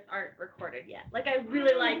favorites aren't recorded yet. Like, I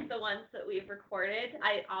really like the ones that we've recorded,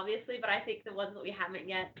 but I think the ones that we haven't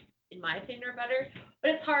yet, in my opinion, are better.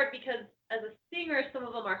 But it's hard because as a singer, some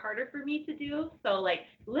of them are harder for me to do. So, like,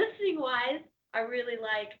 listening wise, I really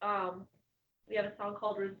like, we have a song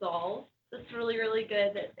called Resolve. That's really, really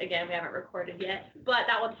good that, again, we haven't recorded yet, but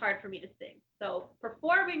that one's hard for me to sing. So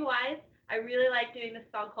performing wise, I really like doing this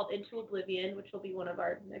song called Into Oblivion, which will be one of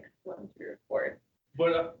our next ones we record.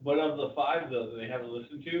 But of the 5 though that they haven't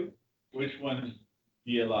listened to, which ones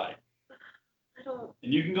do you like? I don't.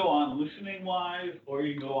 And you can go on listening wise, or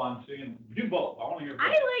you can go on singing. Do both. I want to hear both.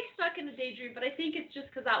 I like Stuck in a Daydream, but I think it's just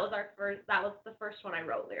because that was the first one I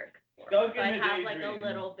wrote lyrics before. Stuck So I in the have like a Daydream.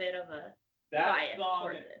 little bit of a That bias song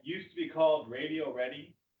towards it. used to be called Radio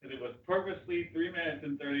Ready because it was purposely 3 minutes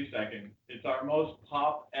and 30 seconds. It's our most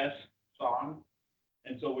pop-esque song.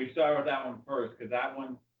 And so we started with that one first because that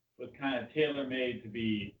one was kind of tailor-made to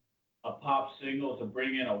be a pop single to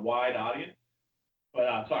bring in a wide audience.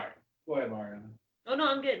 But sorry, go ahead, Mariana. Oh no,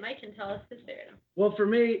 I'm good. Mike can tell us his favorite now. Well, for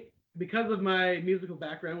me, because of my musical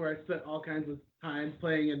background, where I spent all kinds of time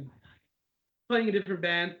playing in different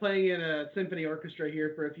bands, playing in a symphony orchestra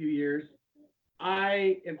here for a few years,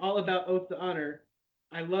 I am all about Oath to Honor.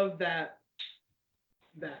 I love that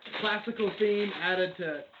classical theme added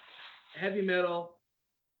to heavy metal.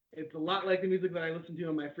 It's a lot like the music that I listen to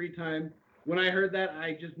in my free time. When I heard that,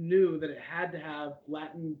 I just knew that it had to have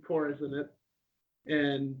Latin chorus in it,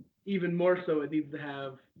 and even more so, it needs to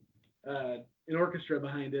have an orchestra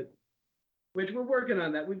behind it, which we're working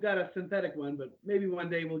on that. We've got a synthetic one, but maybe one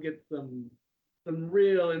day we'll get some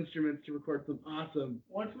real instruments to record some awesome.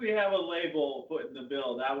 Once we have a label put in the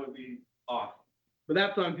bill, that would be awesome. But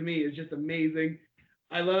that song to me is just amazing.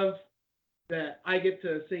 I love that I get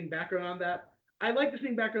to sing background on that. I like to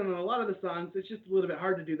sing background on a lot of the songs. It's just a little bit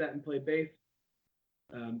hard to do that and play bass.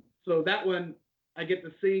 So that one, I get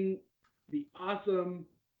to sing the awesome,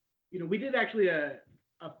 we did actually a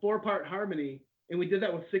 4-part harmony, and we did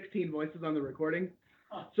that with 16 voices on the recording.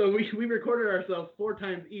 Huh. So we recorded ourselves 4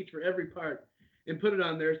 times each for every part and put it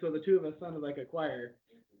on there so the two of us sounded like a choir.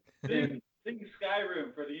 Sing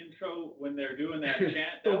Skyrim for the intro when they're doing that chant.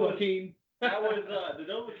 That Double was King. the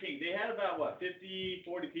Dovahkiin. They had about 50,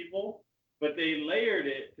 40 people, but they layered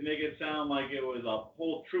it to make it sound like it was a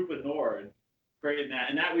whole troop of Nords creating that.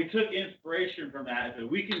 And that we took inspiration from that. So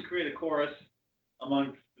we can create a chorus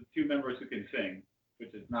amongst the 2 members who can sing, which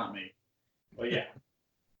is not me. But yeah.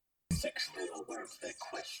 6 little words that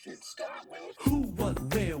questions start with. Who, what,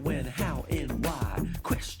 where, when, how, and why?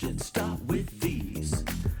 Questions start with these.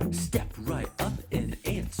 Step right up and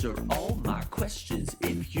answer all my questions,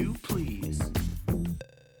 if you please.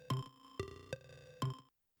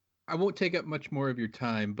 I won't take up much more of your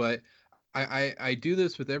time, but I do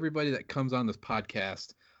this with everybody that comes on this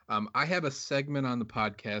podcast. I have a segment on the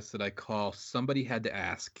podcast that I call Somebody Had to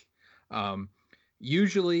Ask.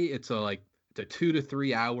 Usually it's a 2 to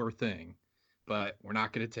 3 hour thing, but we're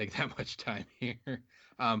not going to take that much time here.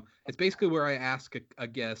 It's basically where I ask a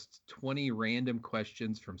guest 20 random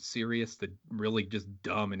questions, from serious to really just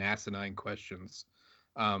dumb and asinine questions.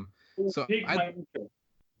 So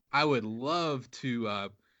I would love to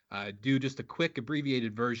do just a quick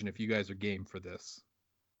abbreviated version if you guys are game for this.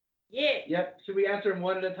 Yeah. Yep. Should we answer them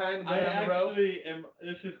one at a time and go I down the row? actually am.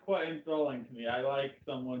 This is quite enthralling to me. I like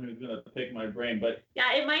someone who's going to pick my brain, but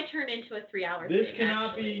Yeah, it might turn into a 3-hour this thing.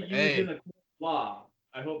 cannot actually. be used Hey. in the court of law.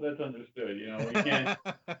 I hope that's understood. We can't.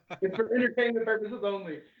 It's for entertainment purposes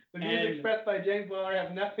only. The views And- expressed by James Weller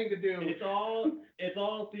have nothing to do. It's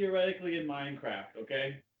all theoretically in Minecraft.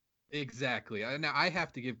 Okay. Exactly. Now I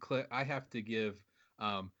have to give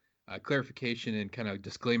clarification and kind of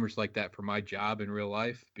disclaimers like that for my job in real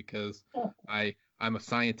life, because I'm a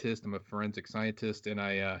scientist. I'm a forensic scientist, and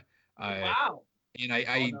I Wow. and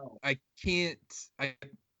Oh, no. I can't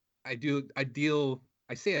I deal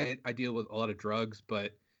with a lot of drugs,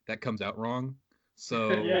 but that comes out wrong.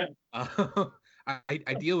 So Yeah.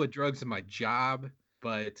 I deal with drugs in my job,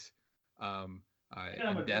 but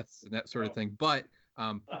and deaths and that sort of thing. But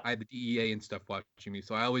I have the DEA and stuff watching me,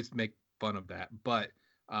 so I always make fun of that. But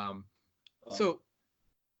so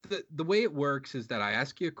the way it works is that I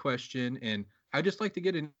ask you a question, and I just like to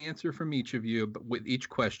get an answer from each of you. But with each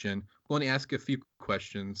question, I'm going to ask a few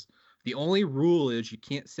questions. The only rule is you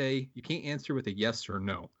can't answer with a yes or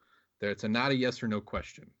no. It's not a yes or no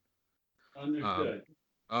question. Understood.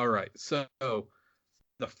 All right. So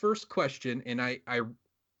the first question, and I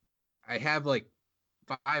have like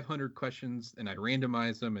 500 questions, and I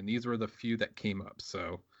randomize them, and these were the few that came up.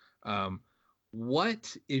 So,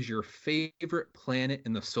 what is your favorite planet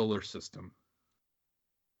in the solar system?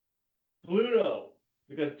 Pluto,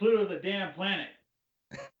 because Pluto's a damn planet.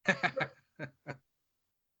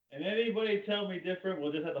 And anybody tell me different,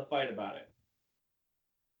 we'll just have to fight about it.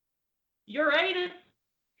 Uranus.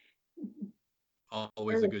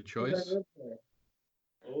 Always a good choice.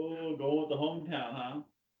 Oh, going with the hometown, huh?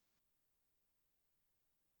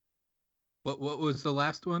 What was the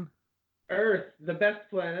last one? Earth, the best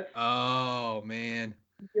planet. Oh man.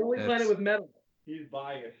 The only planet with metal. He's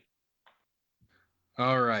biased.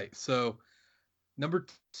 All right. So number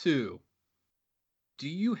 2. Do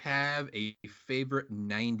you have a favorite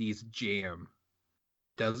 90s jam?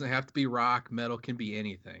 Doesn't have to be rock, metal, can be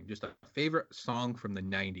anything. Just a favorite song from the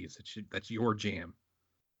 90s that's your jam.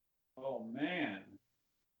 Oh man.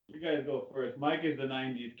 You guys go first. Mike is the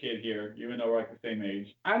 90s kid here, even though we're like the same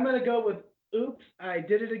age. I'm gonna go with "Oops, I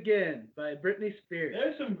Did It Again" by Britney Spears.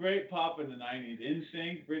 There's some great pop in the 90s.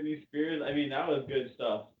 NSYNC, Britney Spears. I mean, that was good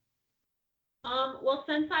stuff. Well,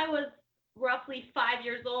 since I was roughly 5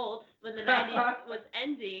 years old when the 90s was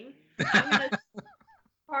ending, I'm going to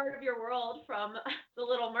part of your world from The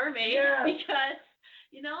Little Mermaid Yeah. because,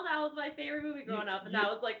 that was my favorite movie growing up, and that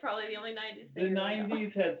was like probably the only 90s The thing. growing up.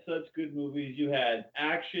 90s had such good movies. You had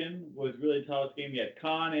Action was really Todd's game. You had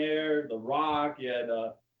Con Air, The Rock. You had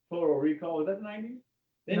Total Recall. Was that the 90s?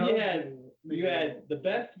 Then No. you had the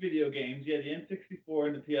best video games. You had the N64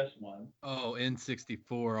 and the PS1. Oh,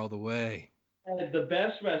 N64 all the way. Had the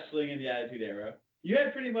best wrestling in the Attitude Era. You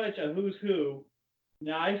had pretty much a who's who.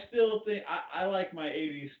 Now, I still think I like my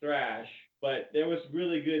 80s thrash, but there was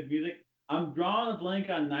really good music. I'm drawing a blank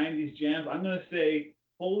on 90s jams. I'm going to say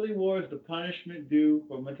Holy War is The Punishment Due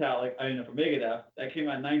for for Megadeth. That came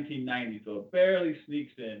out in 1990, so it barely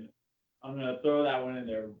sneaks in. I'm going to throw that one in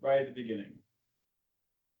there right at the beginning.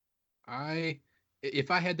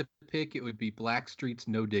 If I had to pick, it would be Blackstreet's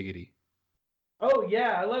No Diggity. Oh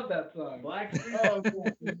yeah, I love that song. Black Oh,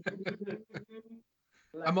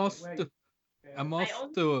 I'm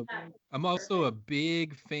also a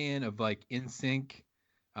big fan of like NSYNC.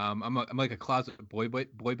 I'm like a closet boy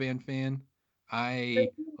band fan. I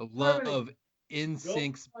love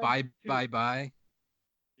NSYNC's Bye Bye Bye.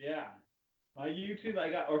 Yeah. My YouTube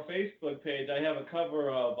or Facebook page, I have a cover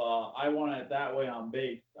of I Want It That Way on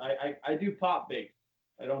bass. I do pop bass.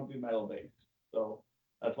 I don't do metal bass. So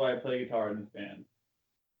that's why I play guitar in this band.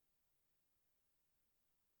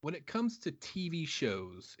 When it comes to TV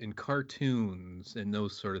shows and cartoons and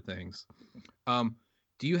those sort of things,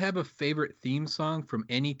 do you have a favorite theme song from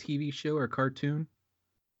any TV show or cartoon?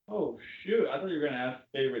 Oh shoot! I thought you were gonna ask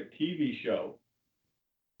favorite TV show.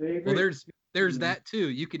 Well, there's that too.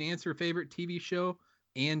 You can answer favorite TV show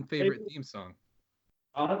and favorite theme song.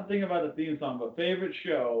 I'll have to think about the theme song, but favorite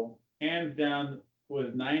show, hands down, was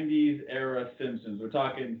 90s era Simpsons. We're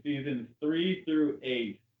talking seasons 3 through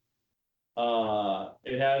 8.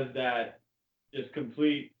 It has that just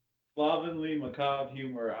complete slovenly macabre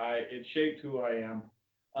humor. It shaped who I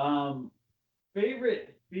am.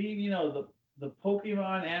 Favorite theme, the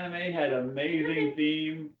Pokemon anime had amazing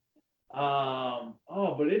theme.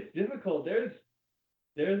 But it's difficult.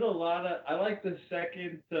 There's a lot of. I like the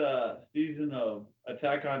second season of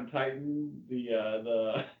Attack on Titan.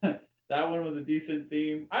 The that one was a decent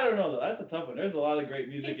theme. I don't know though. That's a tough one. There's a lot of great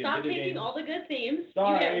music in Stop video taking games. all the good themes.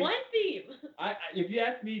 Sorry. You get one theme. If you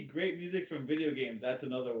ask me, great music from video games, that's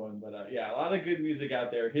another one. But yeah, a lot of good music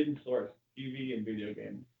out there, hidden source, TV and video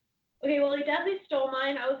games. Okay, well, you definitely stole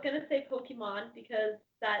mine. I was gonna say Pokemon because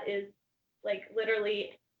that is like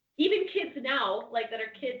literally. Even kids now, that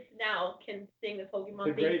are kids now, can sing the Pokemon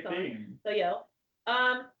It's a great song. theme. So,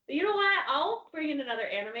 but you know what? I'll bring in another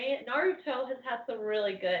anime. Naruto has had some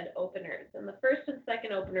really good openers, and the first and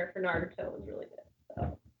second opener for Naruto was really good.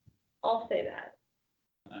 So, I'll say that.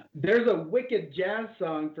 There's a wicked jazz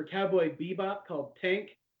song for Cowboy Bebop called Tank,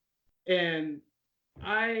 and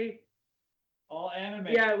all anime.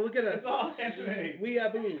 Yeah, look at us. It's all anime. We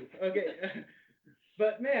boo. Okay.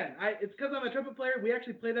 But man, it's because I'm a trumpet player. We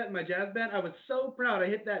actually played that in my jazz band. I was so proud. I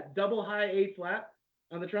hit that double high A flat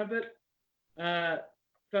on the trumpet.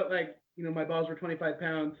 Felt like my balls were 25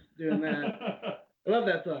 pounds doing that. I love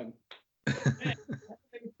that song. Man,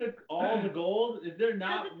 they took all the gold. Is there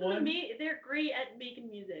not one? They're great at making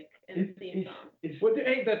music and theme songs.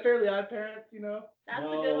 Hey, the Fairly Odd Parents, That's a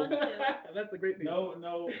good one too. That's a great thing.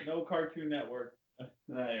 No Cartoon Network.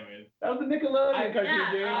 Anyways, that was a Nickelodeon cartoon,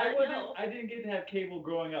 James. I didn't get to have cable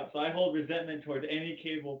growing up, so I hold resentment towards any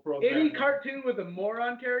cable program. Any cartoon with a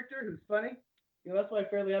moron character who's funny. That's why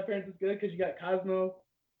Fairly Odd Parents is good, because you got Cosmo,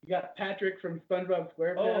 you got Patrick from SpongeBob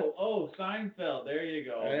SquarePants. Oh, Seinfeld. There you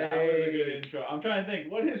go. Hey. That was a good intro. I'm trying to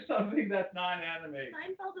think. What is something that's non-anime?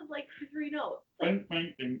 Seinfeld is like 2-3 notes.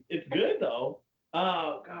 It's good though.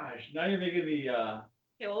 Oh gosh, now you're making me.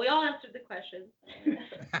 Okay, well, we all answered the question.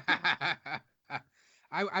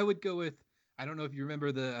 I would go with, I don't know if you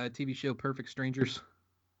remember the TV show Perfect Strangers.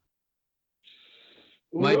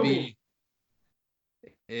 Might be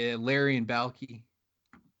Larry and Balky.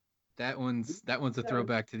 That one's a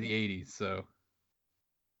throwback to the 80s. So.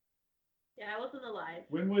 Yeah, I wasn't alive.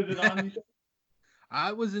 When was it on?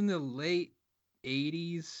 I was in the late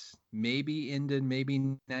 80s, maybe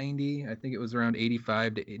 90. I think it was around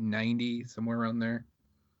 85 to 90, somewhere around there.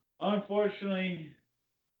 Unfortunately,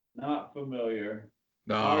 not familiar.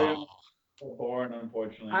 No. Born,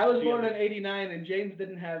 unfortunately. I was born in '89, and James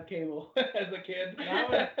didn't have cable as a kid.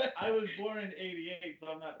 I was born in '88, so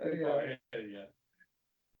I'm not too far ahead yet.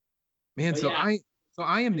 Man, But so yeah.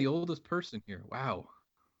 I am the oldest person here. Wow.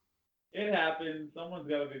 It happens. Someone's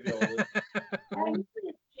got to be the oldest.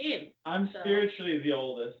 James. I'm So- spiritually the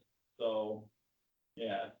oldest, so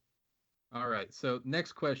yeah. All right. So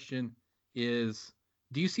next question is: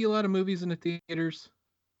 do you see a lot of movies in the theaters,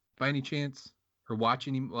 by any chance, or watch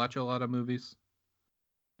a lot of movies?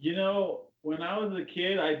 You know, when I was a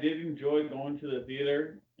kid, I did enjoy going to the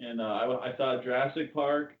theater, and I saw Jurassic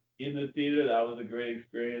Park in the theater. That was a great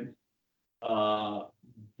experience.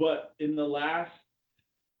 But in the last,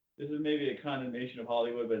 this is maybe a condemnation of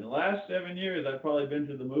Hollywood, but in the last 7 years, I've probably been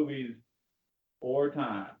to the movies 4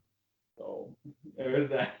 times. So there's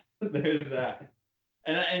that. There's that.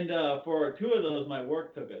 And for 2 of those, my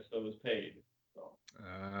work took us, so it was paid. So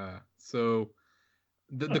So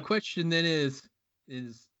the question then is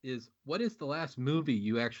what is the last movie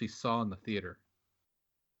you actually saw in the theater?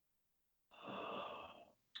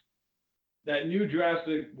 that new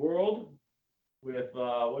Jurassic World with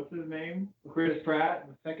what's his name? Chris Pratt.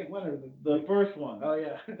 The second one or The first one. Oh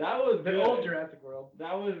yeah. That was The good. old Jurassic World.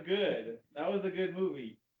 That was good. That was a good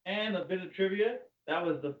movie. And a bit of trivia, that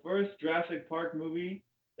was the first Jurassic Park movie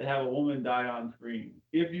to have a woman die on screen,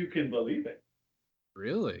 if you can believe it.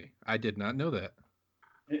 Really? I did not know that.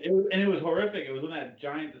 And it was horrific. It was when that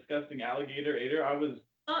giant, disgusting alligator ate her. I was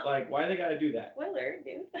like, why they gotta do that? Spoiler,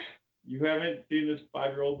 dude. You haven't seen this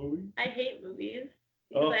 5-year-old movie? I hate movies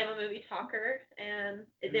because I'm a movie talker and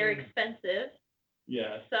they're expensive.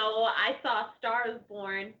 Yeah. So I saw Stars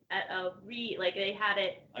Born at they had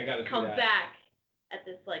it I gotta see come that. back at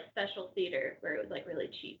this like special theater where it was like really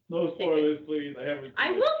cheap. No spoilers, please. I haven't.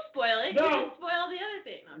 I will spoil it. No. You can spoil the other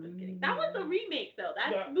thing. No, I'm just kidding. That was a remake though.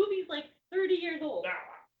 That movie's like 30 years old.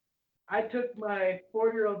 I took my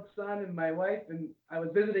 4-year-old son and my wife, and I was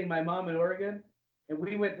visiting my mom in Oregon, and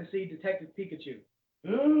we went to see Detective Pikachu.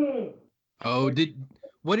 Oh,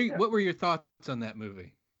 what were your thoughts on that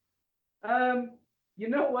movie? You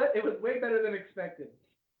know what? It was way better than expected.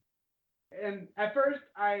 And at first,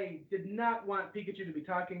 I did not want Pikachu to be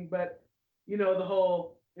talking, but the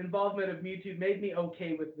whole involvement of Mewtwo made me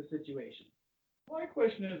okay with the situation. My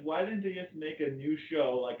question is, why didn't they just make a new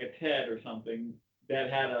show like a TED or something that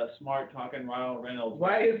had a smart talking Ryan Reynolds?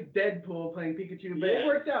 Why is Deadpool playing Pikachu? But it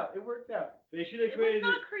worked out. They should have It was created.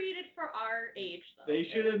 not created for our age though. They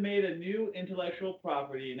should have made a new intellectual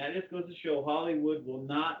property, and that just goes to show Hollywood will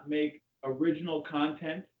not make original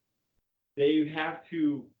content. They have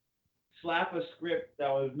to slap a script that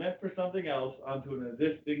was meant for something else onto an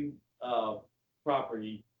existing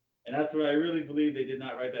property, and that's what I really believe they did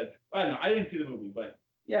not write that. I don't know. I didn't see the movie, but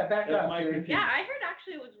yeah, back that's up. my critique. Yeah, I heard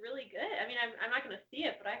actually it was really good. I mean, I'm not going to see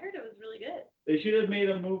it, but I heard it was really good. They should have made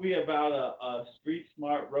a movie about a street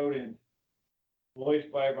smart rodent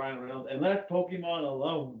voiced by Ryan Reynolds and left Pokemon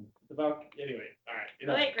alone. It's about anyway. All right.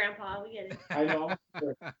 Oh, wait, Grandpa, we get it. I know.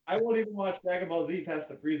 Sure. I won't even watch Dragon Ball Z past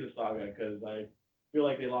the Frieza saga because I feel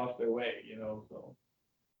like they lost their way.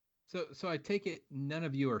 So I take it none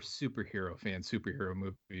of you are superhero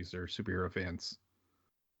movies or superhero fans.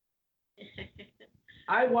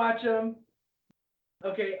 I watch them.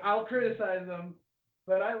 Okay, I'll criticize them,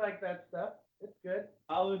 but I like that stuff. It's good.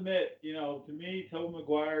 I'll admit, to me, Tobey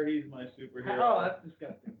Maguire, he's my superhero. Oh, that's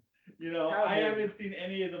disgusting. I haven't seen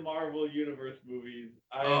any of the Marvel Universe movies.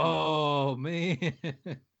 Oh man.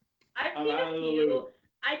 I've I'm seen out a of the few. loop.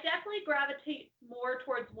 I definitely gravitate more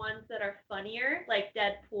towards ones that are funnier, like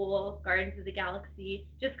Deadpool, Guardians of the Galaxy,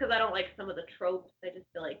 just because I don't like some of the tropes. I just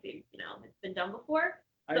feel like it's been done before.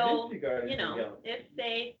 I So, did see Guardians of the Galaxy.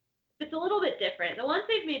 if it's a little bit different. The ones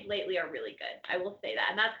they've made lately are really good. I will say that.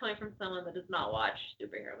 And that's coming from someone that does not watch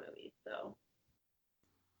superhero movies. So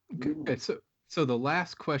Okay, so the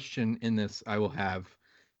last question in this I will have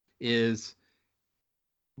is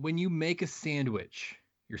when you make a sandwich,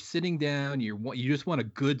 you're sitting down, you just want a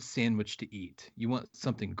good sandwich to eat. You want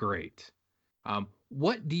something great.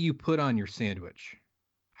 What do you put on your sandwich?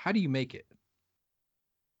 How do you make it?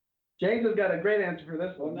 James has got a great answer for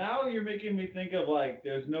this Well, one. now you're making me think of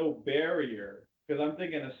there's no barrier because I'm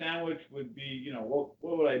thinking a sandwich would be, what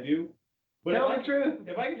would I do? But Tell the truth.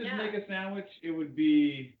 if I could just Yeah. make a sandwich, it would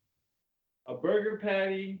be a burger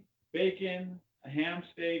patty, bacon, a ham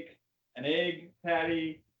steak, an egg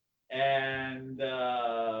patty, and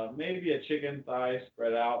maybe a chicken thigh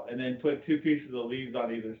spread out, and then put 2 pieces of leaves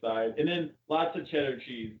on either side, and then lots of cheddar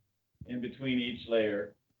cheese in between each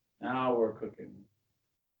layer. Now we're cooking.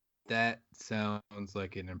 That sounds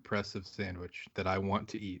like an impressive sandwich that I want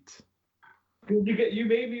to eat. You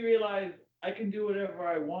made me realize I can do whatever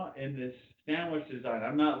I want in this sandwich design.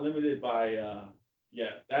 I'm not limited by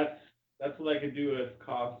that's what I could do if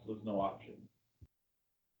cost was no option.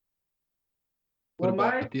 Well,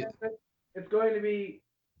 about my the- it's going to be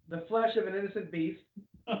the flesh of an innocent beast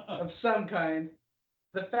of some kind.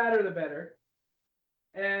 The fatter, the better.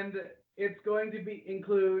 And it's going to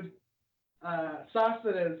include sauce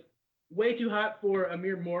that is way too hot for a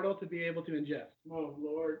mere mortal to be able to ingest. Oh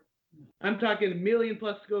Lord. I'm talking million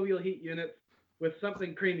plus Scoville heat units with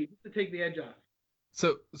something creamy just to take the edge off.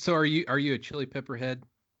 So are you a chili pepper head?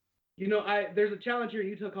 You know, there's a challenge here in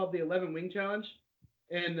Utah called the 11 Wing Challenge,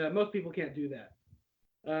 and most people can't do that.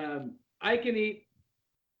 I can eat.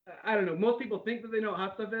 I don't know. Most people think that they know what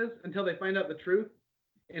hot stuff is until they find out the truth,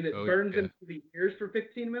 and it burns into the ears for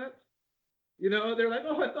 15 minutes. You know, they're like,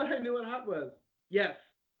 "Oh, I thought I knew what hot was." Yes,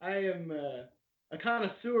 I am a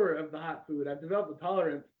connoisseur of the hot food. I've developed a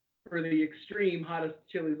tolerance for the extreme hottest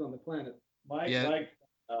chilies on the planet. Mike Yeah. likes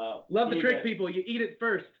Love to food trick that- people. You eat it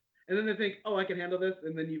first, and then they think, "Oh, I can handle this,"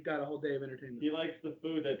 and then you've got a whole day of entertainment. He likes the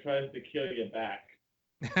food that tries to kill you back.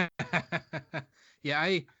 Yeah,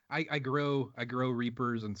 I grow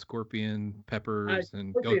reapers and scorpion peppers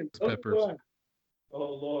and Scorpions, ghost those are peppers. fun.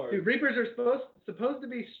 Oh Lord. Dude, Reapers are supposed to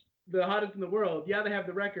be the hottest in the world. Yeah, they have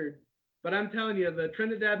the record, but I'm telling you, the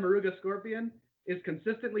Trinidad Moruga Scorpion is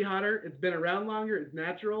consistently hotter. It's been around longer. It's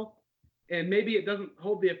natural, and maybe it doesn't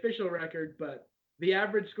hold the official record, but the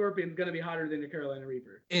average Scorpion is going to be hotter than a Carolina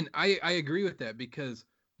Reaper. And I agree with that because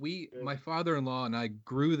my father-in-law and I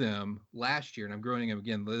grew them last year, and I'm growing them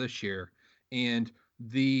again this year. And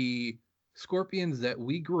the scorpions that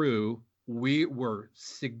we grew, we were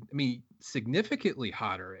significantly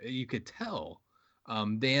hotter. You could tell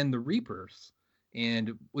than the reapers.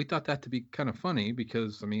 And we thought that to be kind of funny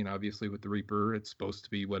because, I mean, obviously with the reaper, it's supposed to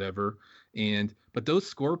be whatever. But those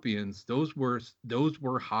scorpions, those were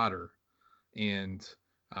hotter. And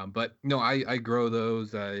but no, I grow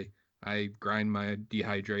those. I grind my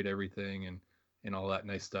dehydrate everything and all that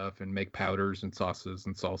nice stuff and make powders and sauces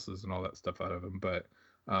and salsas and all that stuff out of them. But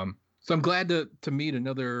so I'm glad to meet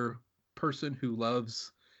another person who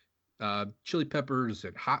loves chili peppers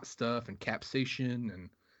and hot stuff and capsaicin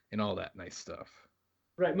and all that nice stuff.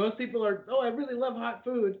 Right. Most people are, "Oh, I really love hot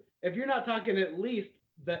food." If you're not talking at least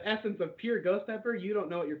the essence of pure ghost pepper, you don't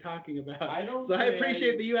know what you're talking about. I don't. So I say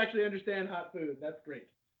appreciate that you actually understand hot food. That's great.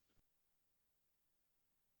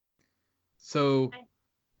 So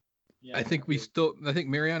Yeah, I think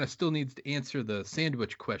Mariana still needs to answer the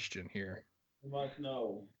sandwich question here. You must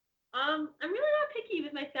know. I'm really not picky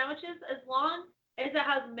with my sandwiches as long as it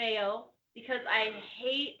has mayo because I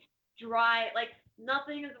hate dry. Like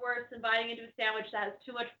nothing is worse than biting into a sandwich that has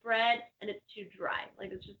too much bread and it's too dry.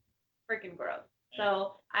 Like it's just freaking gross.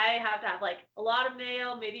 So I have to have like a lot of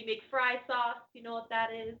mayo, maybe make fry sauce. You know what that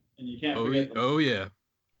is? And you can't Oh, forget the oh yeah.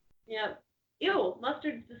 Yep. Ew,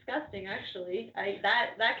 mustard's disgusting. Actually,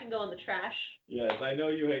 that can go in the trash. Yes, I know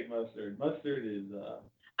you hate mustard. Mustard is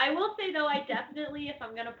I will say though, I definitely, if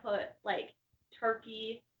I'm gonna put like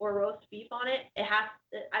turkey or roast beef on it,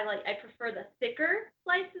 I prefer the thicker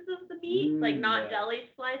slices of the meat, like not yeah. deli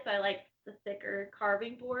slice. I like the thicker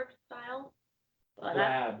carving board style. But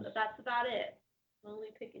Slabs. that's about it. Only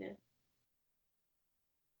pickiness.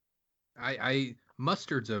 I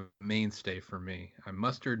mustard's a mainstay for me. I'm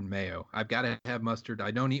mustard and mayo. I've got to have mustard.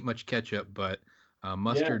 I don't eat much ketchup, but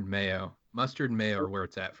mustard and mayo are where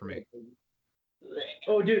it's at for me.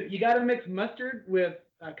 Oh, dude, you got to mix mustard with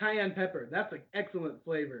cayenne pepper. That's an excellent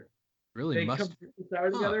flavor. Really, They mustard. come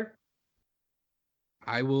sour together.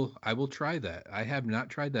 I will try that. I have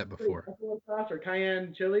not tried that before. Buffalo sauce or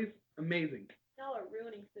cayenne chilies, amazing. Y'all are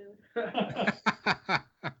ruining food.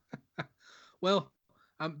 Well,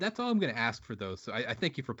 that's all I'm going to ask for those. So I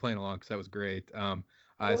thank you for playing along because that was great.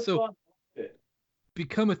 was So fun.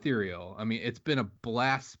 Become Ethereal. I mean, it's been a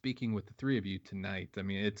blast speaking with the three of you tonight. I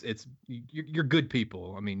mean, you're good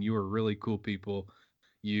people. I mean, you are really cool people.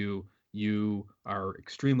 You are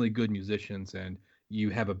extremely good musicians, and you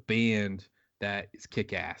have a band that is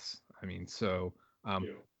kick ass. I mean, so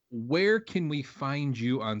where can we find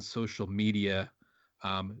you on social media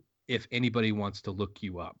if anybody wants to look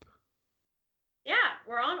you up? Yeah,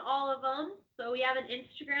 we're on all of them. So we have an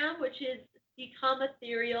Instagram, which is Become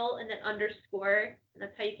Ethereal and then underscore. And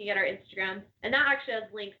that's how you can get our Instagram. And that actually has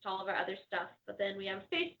links to all of our other stuff. But then we have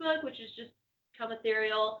Facebook, which is just Become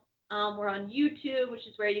Ethereal. We're on YouTube, which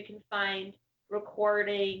is where you can find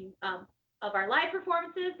recording of our live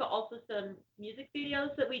performances, but also some music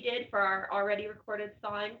videos that we did for our already recorded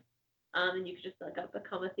songs. And you can just look up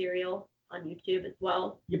Become Ethereal on YouTube as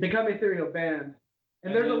well. You become Ethereal band.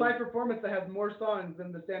 And there's a then- live performance that has more songs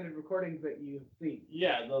than the standard recordings that you see.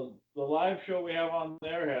 Yeah, the live show we have on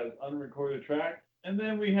there has unrecorded tracks, and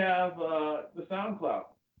then we have the SoundCloud.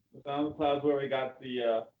 The SoundCloud's where we got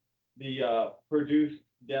the produced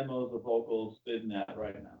demos of vocals spitting at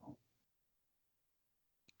right now.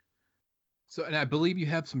 So, and I believe you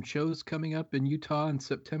have some shows coming up in Utah in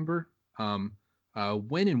September.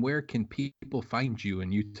 When and where can people find you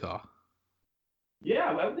in Utah?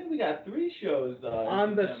 Yeah, I think we got 3 shows On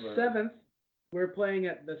in the September. 7th, we're playing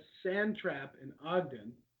at the Sand Trap in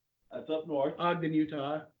Ogden, That's up north.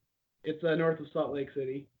 Utah. It's north of Salt Lake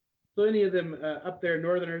City. So any of them up there,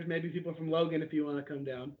 Northerners, maybe people from Logan if you want to come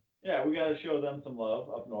down. Yeah, we got to show them some love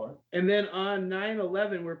up north. And then on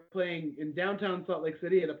 9/11, we're playing in downtown Salt Lake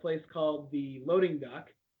City at a place called the Loading Dock.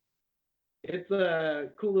 It's a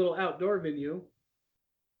cool little outdoor venue.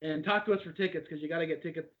 And talk to us for tickets because you got to get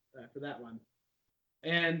tickets for that one.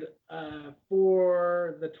 And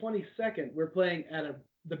for the 22nd, we're playing at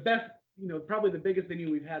the best, probably the biggest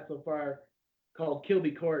venue we've had so far, called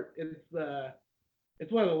Kilby Court.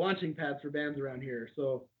 It's one of the launching pads for bands around here.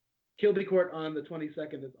 So Kilby Court on the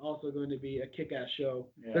 22nd is also going to be a kick-ass show.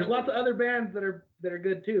 Yeah. There's lots of other bands that are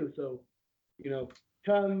good too. So,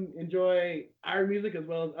 come enjoy our music as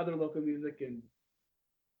well as other local music. And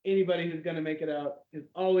anybody who's going to make it out has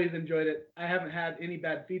always enjoyed it. I haven't had any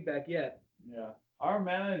bad feedback yet. Yeah. Our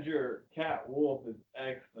manager, Kat Wolf, is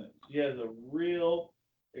excellent. She has a real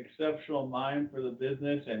exceptional mind for the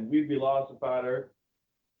business, and we'd be lost without her.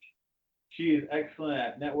 She is excellent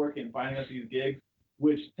at networking and finding us these gigs,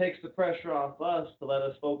 which takes the pressure off us to let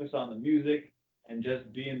us focus on the music and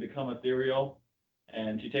just become ethereal.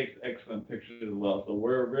 And she takes excellent pictures as well. So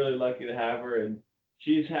we're really lucky to have her. And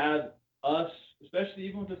she's had us, especially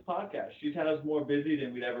even with this podcast, she's had us more busy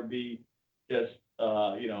than we'd ever be just,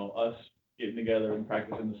 us getting together and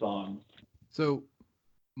practicing the songs. So,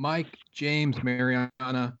 Mike, James,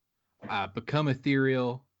 Mariana, Become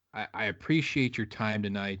Ethereal. I appreciate your time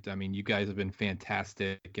tonight. I mean, you guys have been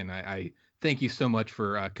fantastic, and I thank you so much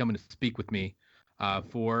for coming to speak with me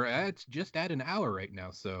for it's just at an hour right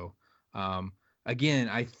now. So, again,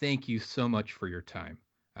 I thank you so much for your time.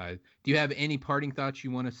 Do you have any parting thoughts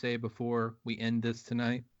you want to say before we end this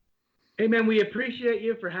tonight? Hey, man, we appreciate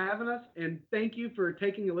you for having us, and thank you for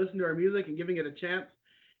taking a listen to our music and giving it a chance.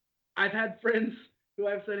 I've had friends who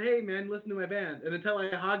I've said, hey, man, listen to my band, and until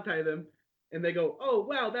I hogtie them, and they go, oh,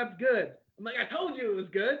 wow, that's good. I'm like, I told you it was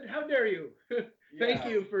good. How dare you? Thank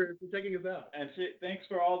you for checking us out. And thanks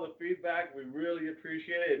for all the feedback. We really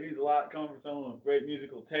appreciate it. It means a lot coming from someone with great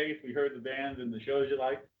musical taste. We heard the bands and the shows you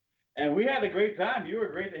like. And we had a great time. You were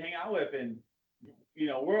great to hang out with. And,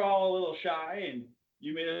 we're all a little shy, and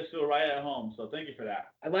you made us feel right at home. So thank you for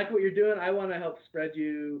that. I like what you're doing. I want to help spread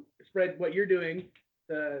what you're doing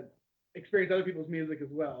to experience other people's music as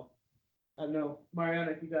well. I don't know.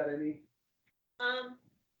 Mariana, if you got any? No,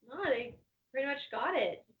 they pretty much got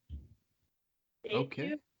it. Okay.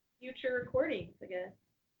 Tuned future recordings, I guess.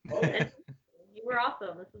 And you were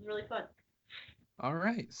awesome. This was really fun. All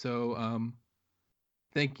right. So,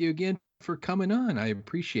 thank you again for coming on. I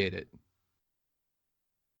appreciate it.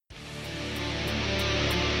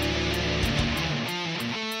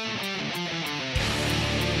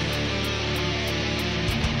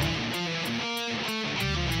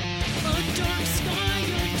 A dark sky, a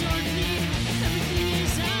dark need. Everything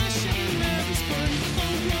is ash and love is burn. A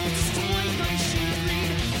world destroyed by shivering.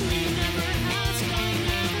 We never asked, I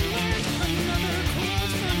never learned. Another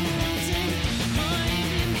cold front rolls in. I'm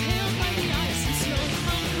impaled by the ice and snow.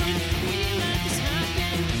 How could we let this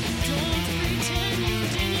happen? Don't pretend you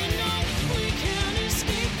didn't know. We can't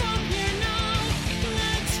escape from here now.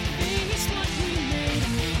 Let's face what we made.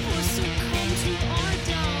 Or succumb to our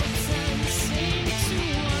doubts and sing to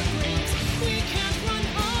our graves. We can't run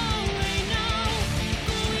away now.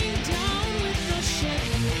 Going down with the ship.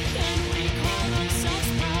 Can we call ourselves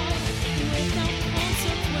proud? Without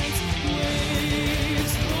consequence.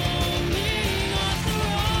 Waves rolling off the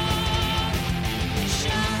rock.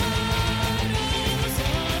 Shadows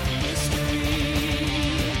of history.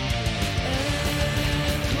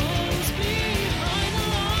 Echoes behind the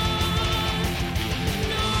lock.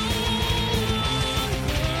 No longer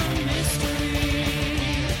mystery.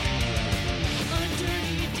 A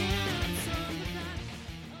dirty dance on the back of the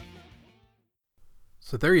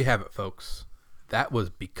So there you have it, folks. That was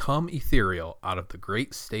Become Ethereal out of the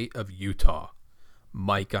great state of Utah.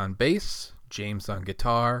 Mike on bass, James on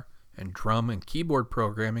guitar, and drum and keyboard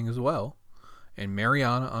programming as well, and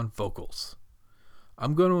Mariana on vocals.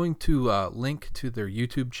 I'm going to link to their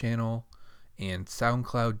YouTube channel and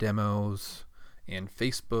SoundCloud demos and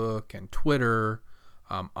Facebook and Twitter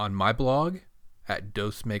on my blog at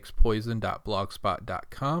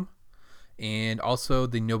dosemakespoison.blogspot.com, and also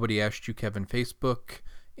the Nobody Asked You Kevin Facebook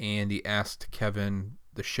and the Asked Kevin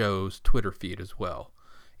the show's Twitter feed as well.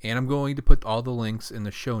 And I'm going to put all the links in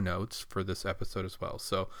the show notes for this episode as well.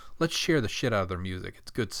 So let's share the shit out of their music.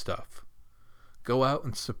 It's good stuff. Go out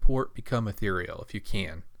and support Become Ethereal if you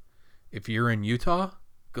can. If you're in Utah,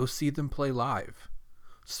 go see them play live.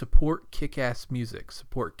 Support kick-ass music.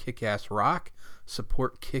 Support kick-ass rock.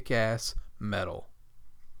 Support kick-ass metal.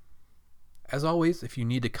 As always, if you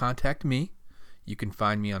need to contact me, you can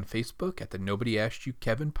find me on Facebook at the Nobody Asked You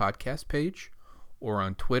Kevin podcast page, or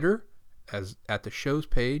on Twitter as at the show's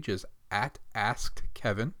page is at Asked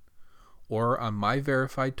Kevin, or on my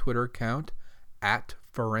verified Twitter account at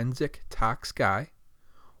Forensic Tox Guy,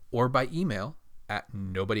 or by email at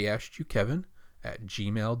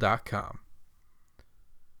nobodyaskegyouKevin@gmail.com.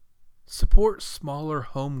 Support smaller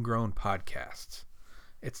homegrown podcasts.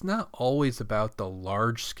 It's not always about the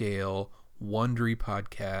large-scale Wondery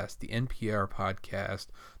podcast, the NPR podcast,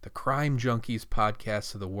 the Crime Junkies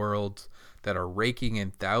podcasts of the world that are raking in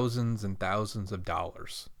thousands and thousands of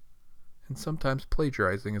dollars, and sometimes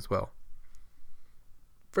plagiarizing as well.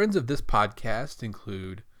 Friends of this podcast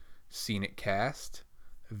include Scenic Cast,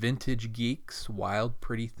 Vintage Geeks, Wild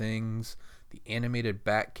Pretty Things, the Animated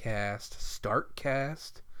Batcast,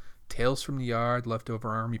 Startcast, Tales from the Yard, Leftover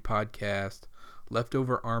Army Podcast,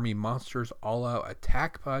 Leftover Army Monsters All Out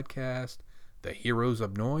Attack Podcast, The Heroes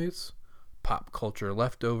of Noise, Pop Culture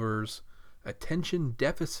Leftovers, Attention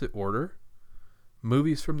Deficit Order,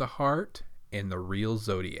 Movies from the Heart, and The Real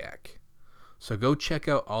Zodiac. So go check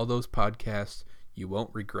out all those podcasts. You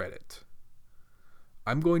won't regret it.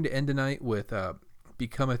 I'm going to end tonight with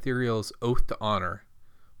Become Ethereal's Oath to Honor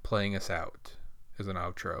playing us out as an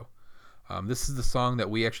outro. This is the song that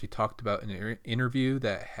we actually talked about in an interview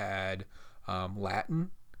that had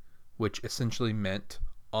Latin, which essentially meant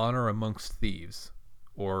honor amongst thieves,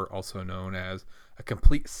 or also known as a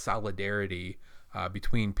complete solidarity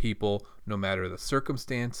between people, no matter the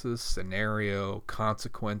circumstances, scenario,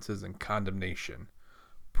 consequences, and condemnation.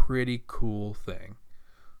 Pretty cool thing.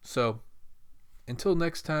 So, until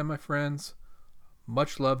next time, my friends,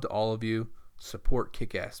 much love to all of you. Support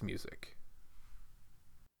kick-ass music.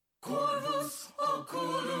 Corvus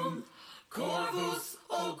oculum, Corvus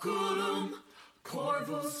oculum,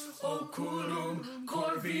 Corvus oculum,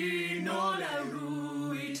 Corvino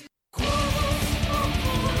laruit.